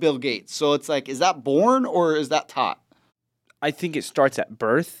 the next Bill Gates. So it's like, is that born or is that taught? I think it starts at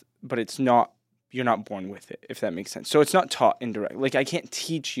birth, but it's not. You're not born with it, if that makes sense. So it's not taught indirect. Like, I can't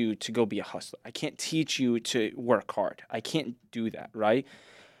teach you to go be a hustler. I can't teach you to work hard. I can't do that, right?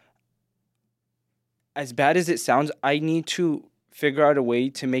 As bad as it sounds, I need to figure out a way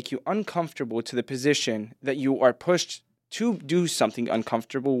to make you uncomfortable to the position that you are pushed to do something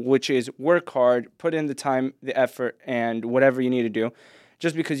uncomfortable, which is work hard, put in the time, the effort, and whatever you need to do,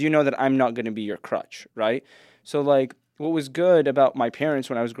 just because you know that I'm not going to be your crutch, right? So, like, what was good about my parents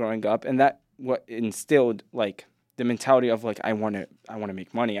when I was growing up, and that what instilled like the mentality of like I want to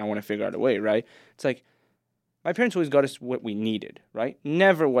make money, I want to figure out a way, right? It's like my parents always got us what we needed, right?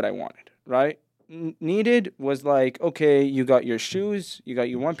 Never what I wanted, right? Needed was like, okay, you got your shoes, you got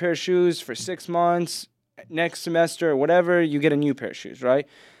your one pair of shoes for 6 months, next semester or whatever, you get a new pair of shoes, right?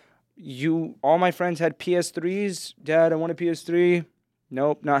 All my friends had PS3s. Dad, I want a PS3.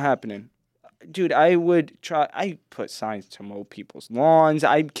 Nope, not happening. Dude, I put signs to mow people's lawns.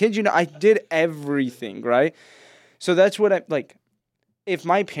 I kid you not, I did everything, right? So that's what I, like, if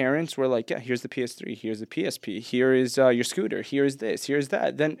my parents were like, yeah, here's the PS3, here's the PSP, here is your scooter, here's this, here's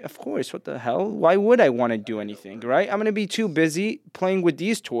that, then of course, what the hell? Why would I want to do anything, right? I'm going to be too busy playing with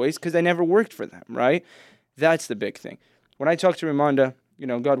these toys because I never worked for them, right? That's the big thing. When I talk to Ramonda,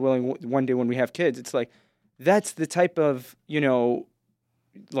 God willing, one day when we have kids, it's like, that's the type of,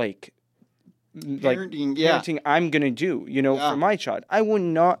 parenting I'm going to do, for my child. I will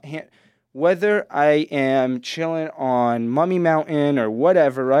not, whether I am chilling on Mummy Mountain or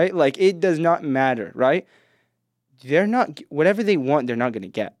whatever, right? Like, it does not matter, right? They're not, whatever they want, they're not going to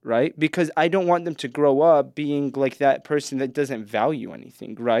get, right? Because I don't want them to grow up being like that person that doesn't value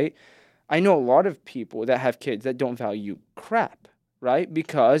anything, right? I know a lot of people that have kids that don't value crap, right?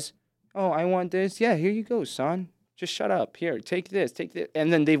 Because, oh, I want this. Yeah, here you go, son. Just shut up. Here, take this, take this.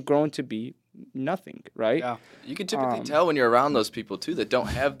 And then they've grown to be nothing, right? Yeah. You can typically tell when you're around those people too that don't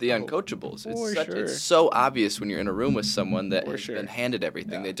have the uncoachables. It's so obvious when you're in a room with someone that has been handed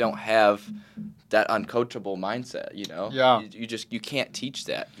everything. Yeah. They don't have that uncoachable mindset, Yeah. You You can't teach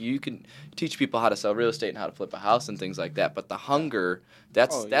that. You can teach people how to sell real estate and how to flip a house and things like that, but the hunger,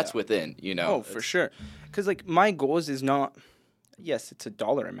 that's within, Oh, for sure. Because like my goals is not, yes, it's a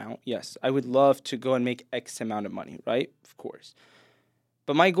dollar amount. Yes, I would love to go and make X amount of money, right? Of course.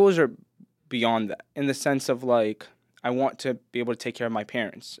 But my goals are beyond that, in the sense of like, I want to be able to take care of my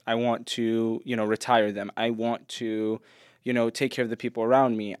parents. I want to, retire them. I want to, take care of the people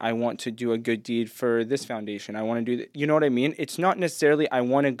around me. I want to do a good deed for this foundation. I want to do, you know what I mean? It's not necessarily I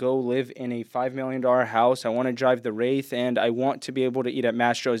want to go live in a $5 million house. I want to drive the Wraith, and I want to be able to eat at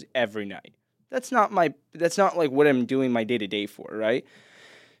Mastro's every night. That's not like what I'm doing my day-to-day for, right?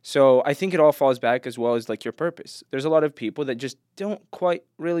 So I think it all falls back as well as like your purpose. There's a lot of people that just don't quite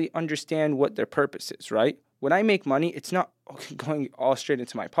really understand what their purpose is, right? When I make money, it's not going all straight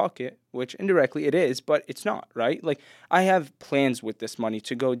into my pocket, which indirectly it is, but it's not, right? Like I have plans with this money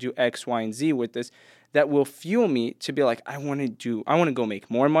to go do X, Y, and Z with this that will fuel me to be like, I want to go make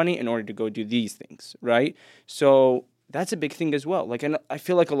more money in order to go do these things, right? So that's a big thing as well. Like, and I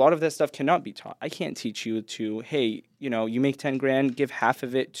feel like a lot of that stuff cannot be taught. I can't teach you to, hey, you make 10 grand, give half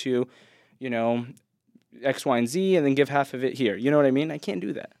of it to, X, Y, and Z, and then give half of it here. You know what I mean? I can't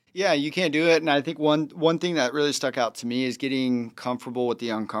do that. Yeah, you can't do it. And I think one thing that really stuck out to me is getting comfortable with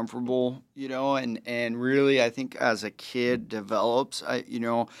the uncomfortable, and really I think as a kid develops, I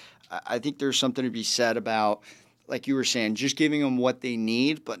think there's something to be said about, like you were saying, just giving them what they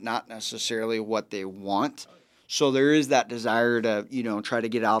need, but not necessarily what they want. So there is that desire to, try to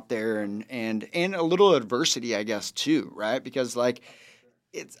get out there and a little adversity, I guess, too, right? Because like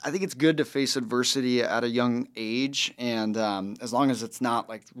I think it's good to face adversity at a young age, and as long as it's not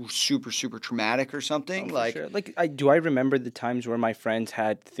like super traumatic or something. For sure. Like, I remember the times where my friends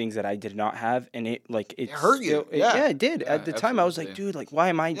had things that I did not have, and it hurt you. Yeah, it did. Yeah, At the time, I was like, dude, like, why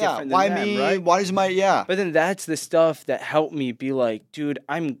am I different than why them, me? right? Why is my But then that's the stuff that helped me be like, dude,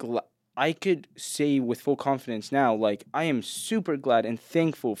 I'm glad. I could say with full confidence now, like, I am super glad and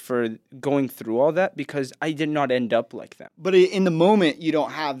thankful for going through all that because I did not end up like that. But in the moment, you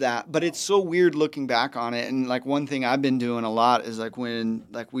don't have that. But it's so weird looking back on it. And like one thing I've been doing a lot is like when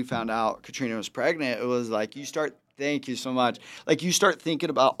like we found out Katrina was pregnant, it was like thank you so much. Like you start thinking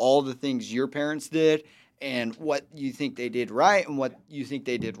about all the things your parents did and what you think they did right and what you think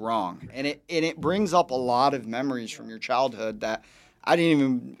they did wrong. And it brings up a lot of memories from your childhood that I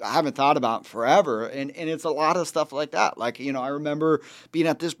haven't thought about forever. And it's a lot of stuff like that. Like, I remember being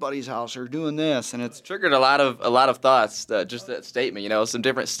at this buddy's house or doing this, and it's triggered a lot of thoughts, just that statement, some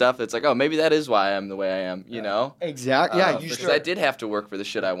different stuff that's like, oh, maybe that is why I'm the way I am, Exactly. Yeah. Because I did have to work for the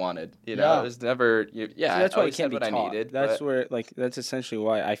shit I wanted, It was never, So that's why it can't be what taught. I needed. That's essentially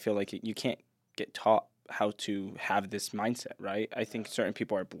why I feel like you can't get taught how to have this mindset, right? I think certain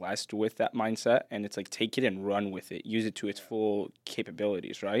people are blessed with that mindset, and it's like take it and run with it, use it to its full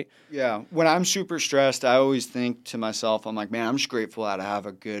capabilities, right? Yeah. When I'm super stressed, I always think to myself, I'm like, man, I'm just grateful that I have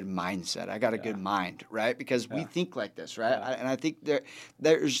a good mindset. I got a good mind, right? Because we think like this, right? And I think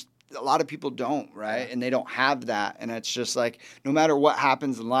there's a lot of people don't, right? And they don't have that. And it's just like, no matter what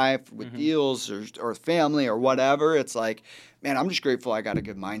happens in life with deals or family or whatever, it's like, man, I'm just grateful I got a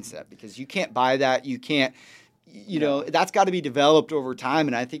good mindset because you can't buy that. You can't, that's got to be developed over time.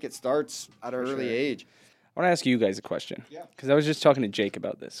 And I think it starts at an early age. I want to ask you guys a question. Yeah. Because I was just talking to Jake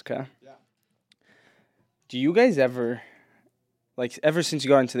about this, okay? Yeah. Do you guys ever, like, ever since you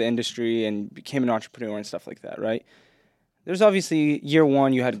got into the industry and became an entrepreneur and stuff like that, right? There's obviously year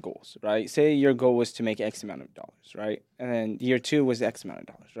one, you had goals, right? Say your goal was to make X amount of dollars, right? And then year two was X amount of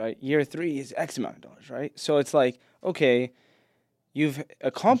dollars, right? Year three is X amount of dollars, right? So it's like, okay, you've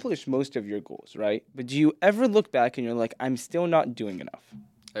accomplished most of your goals, right? But do you ever look back and you're like, I'm still not doing enough?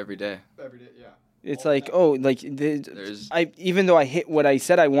 Every day, yeah. It's like, oh, like, even though I hit what I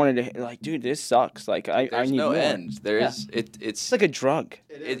said I wanted to hit, like, dude, this sucks. Like, I need no more. end. It's like a drug.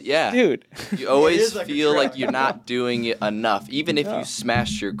 Dude. You always feel like you're not doing it enough. Even if Yeah. you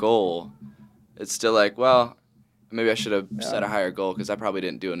smash your goal, it's still like, well, maybe I should have set a higher goal because I probably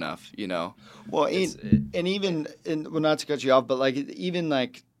didn't do enough, Well, well, not to cut you off, but like even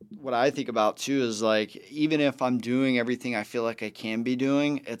like what I think about too is like even if I'm doing everything I feel like I can be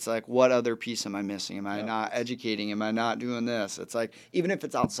doing, it's like what other piece am I missing? Am I not educating? Am I not doing this? It's like even if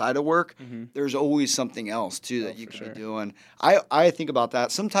it's outside of work, there's always something else too that you could be doing. I think about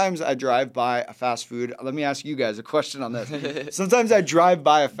that. Sometimes I drive by a fast food. Let me ask you guys a question on this. Sometimes I drive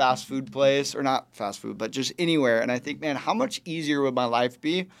by a fast food place, or not fast food, but just anywhere, and I think, man, how much easier would my life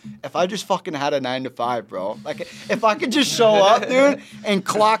be if I just fucking had a 9 to 5, bro? Like if I could just show up, dude, and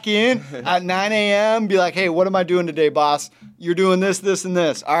clock in at 9 a.m., be like, hey, what am I doing today, boss? You're doing this, this, and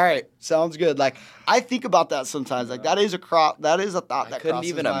this. All right, sounds good. Like I think about that sometimes. Like that is a thought that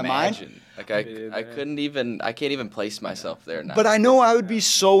crosses my mind. Like I can't even place myself there now. But I know I would be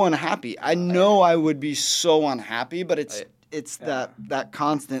so unhappy. I know I would be so unhappy, but it's that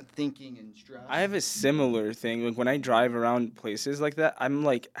constant thinking and stress. I have a similar thing. Like when I drive around places like that, I'm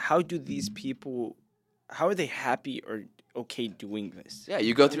like, how are they happy or okay doing this? Yeah,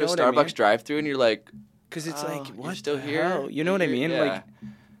 you go through a Starbucks drive-through and you're like, because it's like, what? You're still here? Hell? You know what I mean? Yeah. Like,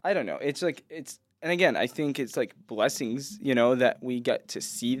 I don't know. It's like and again, I think it's like blessings, that we get to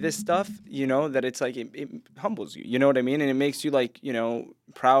see this stuff. That it's like it humbles you. You know what I mean? And it makes you like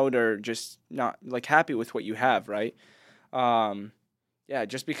proud or just not like happy with what you have, right? Yeah,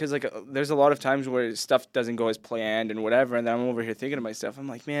 just because like there's a lot of times where stuff doesn't go as planned and whatever, and then I'm over here thinking to myself, I'm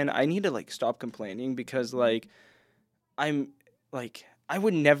like, man, I need to like stop complaining because like I'm like I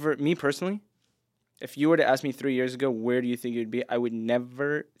would never, me personally, if you were to ask me 3 years ago, where do you think you'd be? I would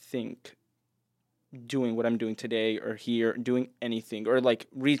never think doing what I'm doing today or here, doing anything or like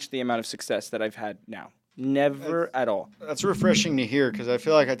reach the amount of success that I've had now. Never at all. That's refreshing to hear because I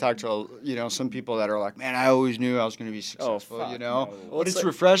feel like I talk to some people that are like, man, I always knew I was going to be successful, No. But it's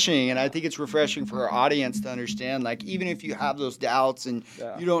refreshing, and I think it's refreshing for our audience to understand, like, even if you have those doubts and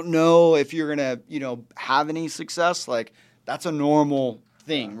you don't know if you're going to, have any success, like, that's a normal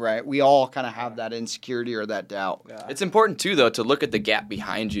thing, right? We all kind of have that insecurity or that doubt. Yeah. It's important, too, though, to look at the gap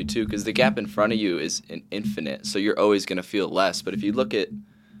behind you, too, because the gap in front of you is infinite, so you're always going to feel less. But if you look at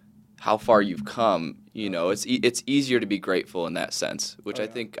how far you've come, You know, it's easier to be grateful in that sense, which I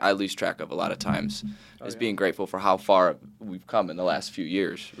think I lose track of a lot of times, is being grateful for how far we've come in the last few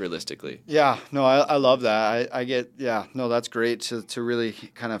years, realistically. Yeah, no, I love that. I get, yeah, no, that's great to really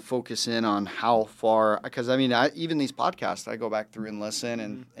kind of focus in on how far, because I mean, even these podcasts, I go back through and listen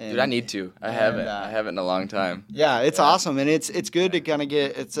and Dude, I need to. I haven't in a long time. Yeah, it's awesome, and it's good to kind of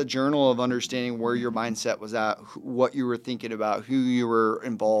it's a journal of understanding where your mindset was at, what you were thinking about, who you were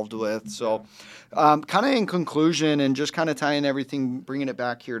involved with. So, kind of in conclusion, and just kind of tying everything, bringing it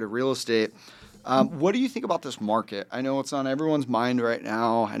back here to real estate. What do you think about this market? I know it's on everyone's mind right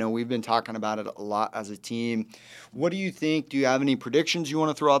now. I know we've been talking about it a lot as a team. What do you think? Do you have any predictions you want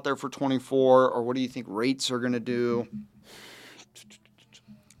to throw out there for 24, or what do you think rates are going to do?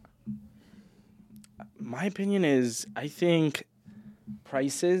 My opinion is, I think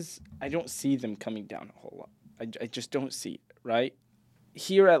prices, I don't see them coming down a whole lot. I just don't see it, right?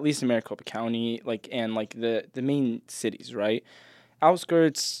 Here, at least in Maricopa County, and the main cities, right?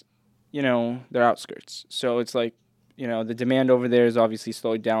 Outskirts, they're outskirts. So it's like, the demand over there is obviously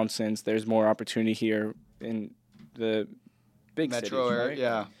slowed down since there's more opportunity here in the big Metro cities, area, right?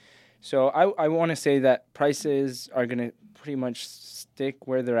 yeah. So I want to say that prices are going to pretty much stick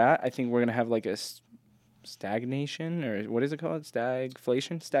where they're at. I think we're going to have like a stagnation, or what is it called?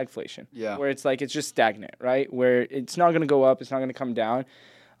 Stagflation. Yeah. Where it's like it's just stagnant, right? Where it's not going to go up, it's not going to come down.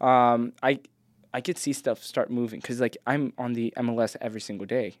 I could see stuff start moving because like I'm on the MLS every single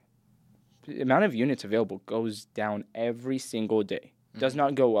day. The amount of units available goes down every single day. Does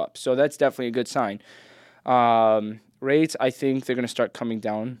not go up. So that's definitely a good sign. Rates, I think they're going to start coming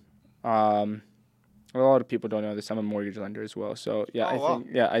down. A lot of people don't know this. I'm a mortgage lender as well. So yeah,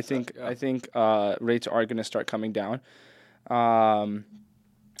 I think rates are going to start coming down. But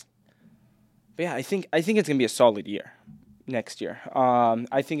yeah, I think it's going to be a solid year next year.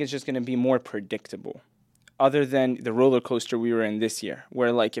 I think it's just going to be more predictable, other than the roller coaster we were in this year,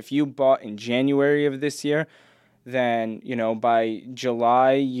 where like if you bought in January of this year, then by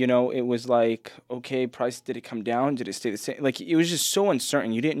July, it was like, okay, price, did it come down? Did it stay the same? Like it was just so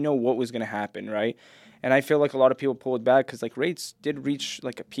uncertain. You didn't know what was going to happen, right? And I feel like a lot of people pulled back because like rates did reach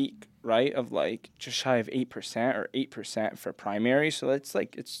like a peak, right, of like just shy of 8% or 8% for primary. So that's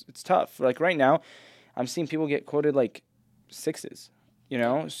like it's tough. Like right now, I'm seeing people get quoted like 6s,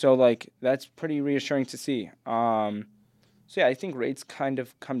 So like that's pretty reassuring to see. So yeah, I think rates kind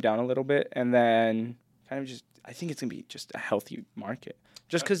of come down a little bit, and then kind of just I think it's gonna be just a healthy market,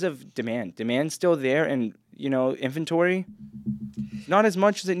 just because of demand. Demand's still there, and inventory not as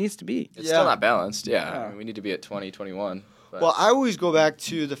much as it needs to be. It's still not balanced. Yeah. I mean, we need to be at 20, 21. But. Well, I always go back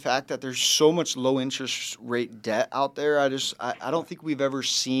to the fact that there's so much low interest rate debt out there. I don't think we've ever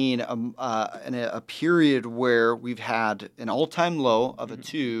seen a period where we've had an all-time low of a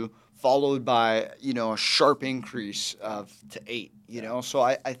 2 followed by a sharp increase to 8. So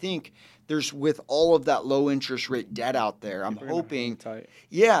I think there's, with all of that low interest rate debt out there, I'm hoping, people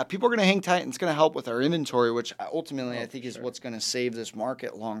are going to hang tight, and it's going to help with our inventory, which ultimately I think is what's going to save this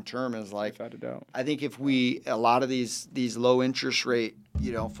market long term. Is like, without a doubt. I think if a lot of these low interest rate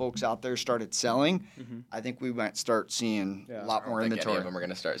folks out there started selling, I think we might start seeing a lot more inventory. Any of them are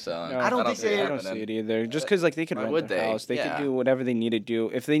going to start selling. No, I don't see it either. Just because like they could rent their house, they could do whatever they need to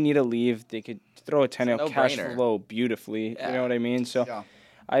do. If they need to leave, they could throw a tenant cash flow beautifully. You know what I mean? So. Yeah.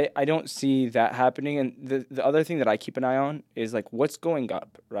 I don't see that happening. And the other thing that I keep an eye on is like what's going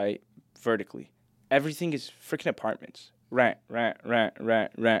up, right? Vertically. Everything is freaking apartments. Rent.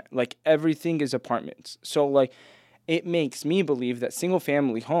 Like everything is apartments. So like it makes me believe that single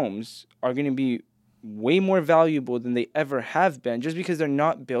family homes are going to be way more valuable than they ever have been, just because they're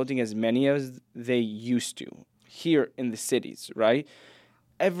not building as many as they used to here in the cities, right?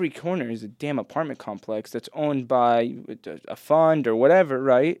 Every corner is a damn apartment complex that's owned by a fund or whatever,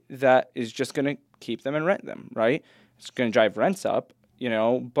 right? That is just going to keep them and rent them, right? It's going to drive rents up,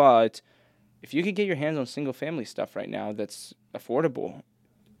 but if you could get your hands on single family stuff right now that's affordable,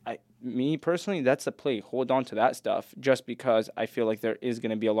 me personally, that's the play. Hold on to that stuff, just because I feel like there is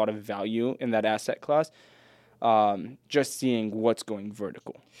going to be a lot of value in that asset class. Just seeing what's going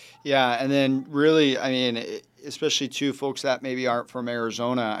vertical. Yeah, and then really, I mean, especially too, folks that maybe aren't from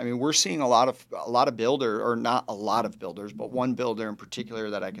Arizona. I mean, we're seeing a lot of builder, or not a lot of builders, but one builder in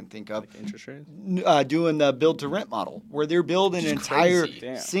particular that I can think of, Like interest rates? Doing the build to rent model, where they're building entire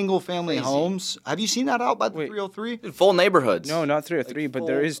single family homes. Have you seen that out by the 303? Full neighborhoods. No, not 303, but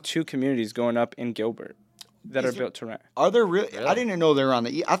there is 2 communities going up in Gilbert that are built to rent. Are there really? I didn't know they were on the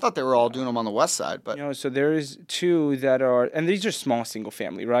east. I thought they were all doing them on the west side. But so there's 2 that are, and these are small single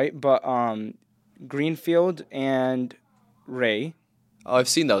family, right? But Greenfield and Ray Oh, I've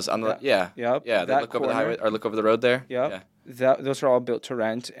seen those on the Yep. They That look over the corner. highway or look over the road there. Yep. Those are all built to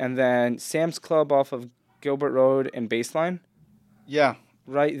rent. And then Sam's Club off of Gilbert Road and Baseline. Yeah.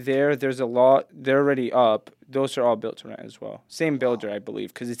 Right there, there's a lot. They're already up. Those are all built to rent as well. Same builder, I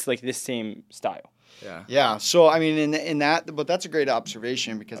believe, because it's like this same style. Yeah. Yeah. So I mean, in that, but that's a great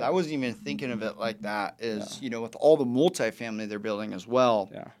observation because I wasn't even thinking of it like that. With all the multifamily they're building as well,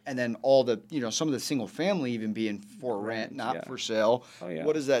 and then all the some of the single family even being for rent, not for sale. Oh, yeah.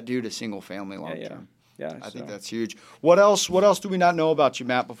 What does that do to single family long term? Yeah, I think that's huge. What else do we not know about you,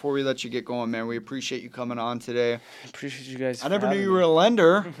 Matt, before we let you get going, man? We appreciate you coming on today. Appreciate you guys. I never knew you were a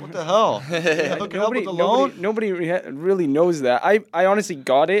lender. What the hell? Hooking up with the loan? Nobody really knows that. I honestly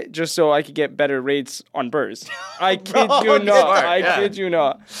got it just so I could get better rates on burrs. I kid you not. I kid you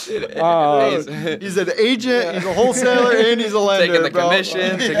not. He's an agent, he's a wholesaler, and he's a lender, taking the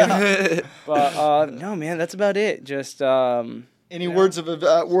commission. But no, man, that's about it. Just any words of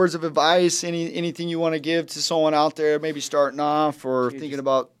advice? Anything you want to give to someone out there, maybe starting off or thinking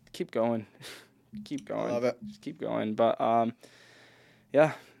about? Keep going. Keep going. I love it. Just keep going. But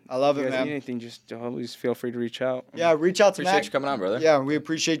yeah. I love if it, you guys man. Need anything, just always feel free to reach out. Yeah, reach out to Matt. Appreciate you coming on, brother. Yeah, we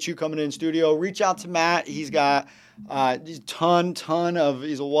appreciate you coming in studio. Reach out to Matt. He's got ton of.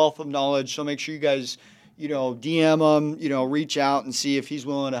 He's a wealth of knowledge. So make sure you guys, DM him. Reach out and see if he's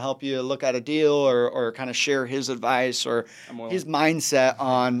willing to help you look at a deal or kind of share his advice or his mindset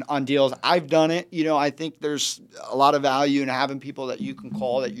on deals. I've done it. I think there's a lot of value in having people that you can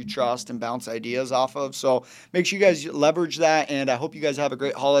call that you trust and bounce ideas off of. So make sure you guys leverage that. And I hope you guys have a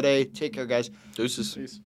great holiday. Take care, guys. Deuces. Peace.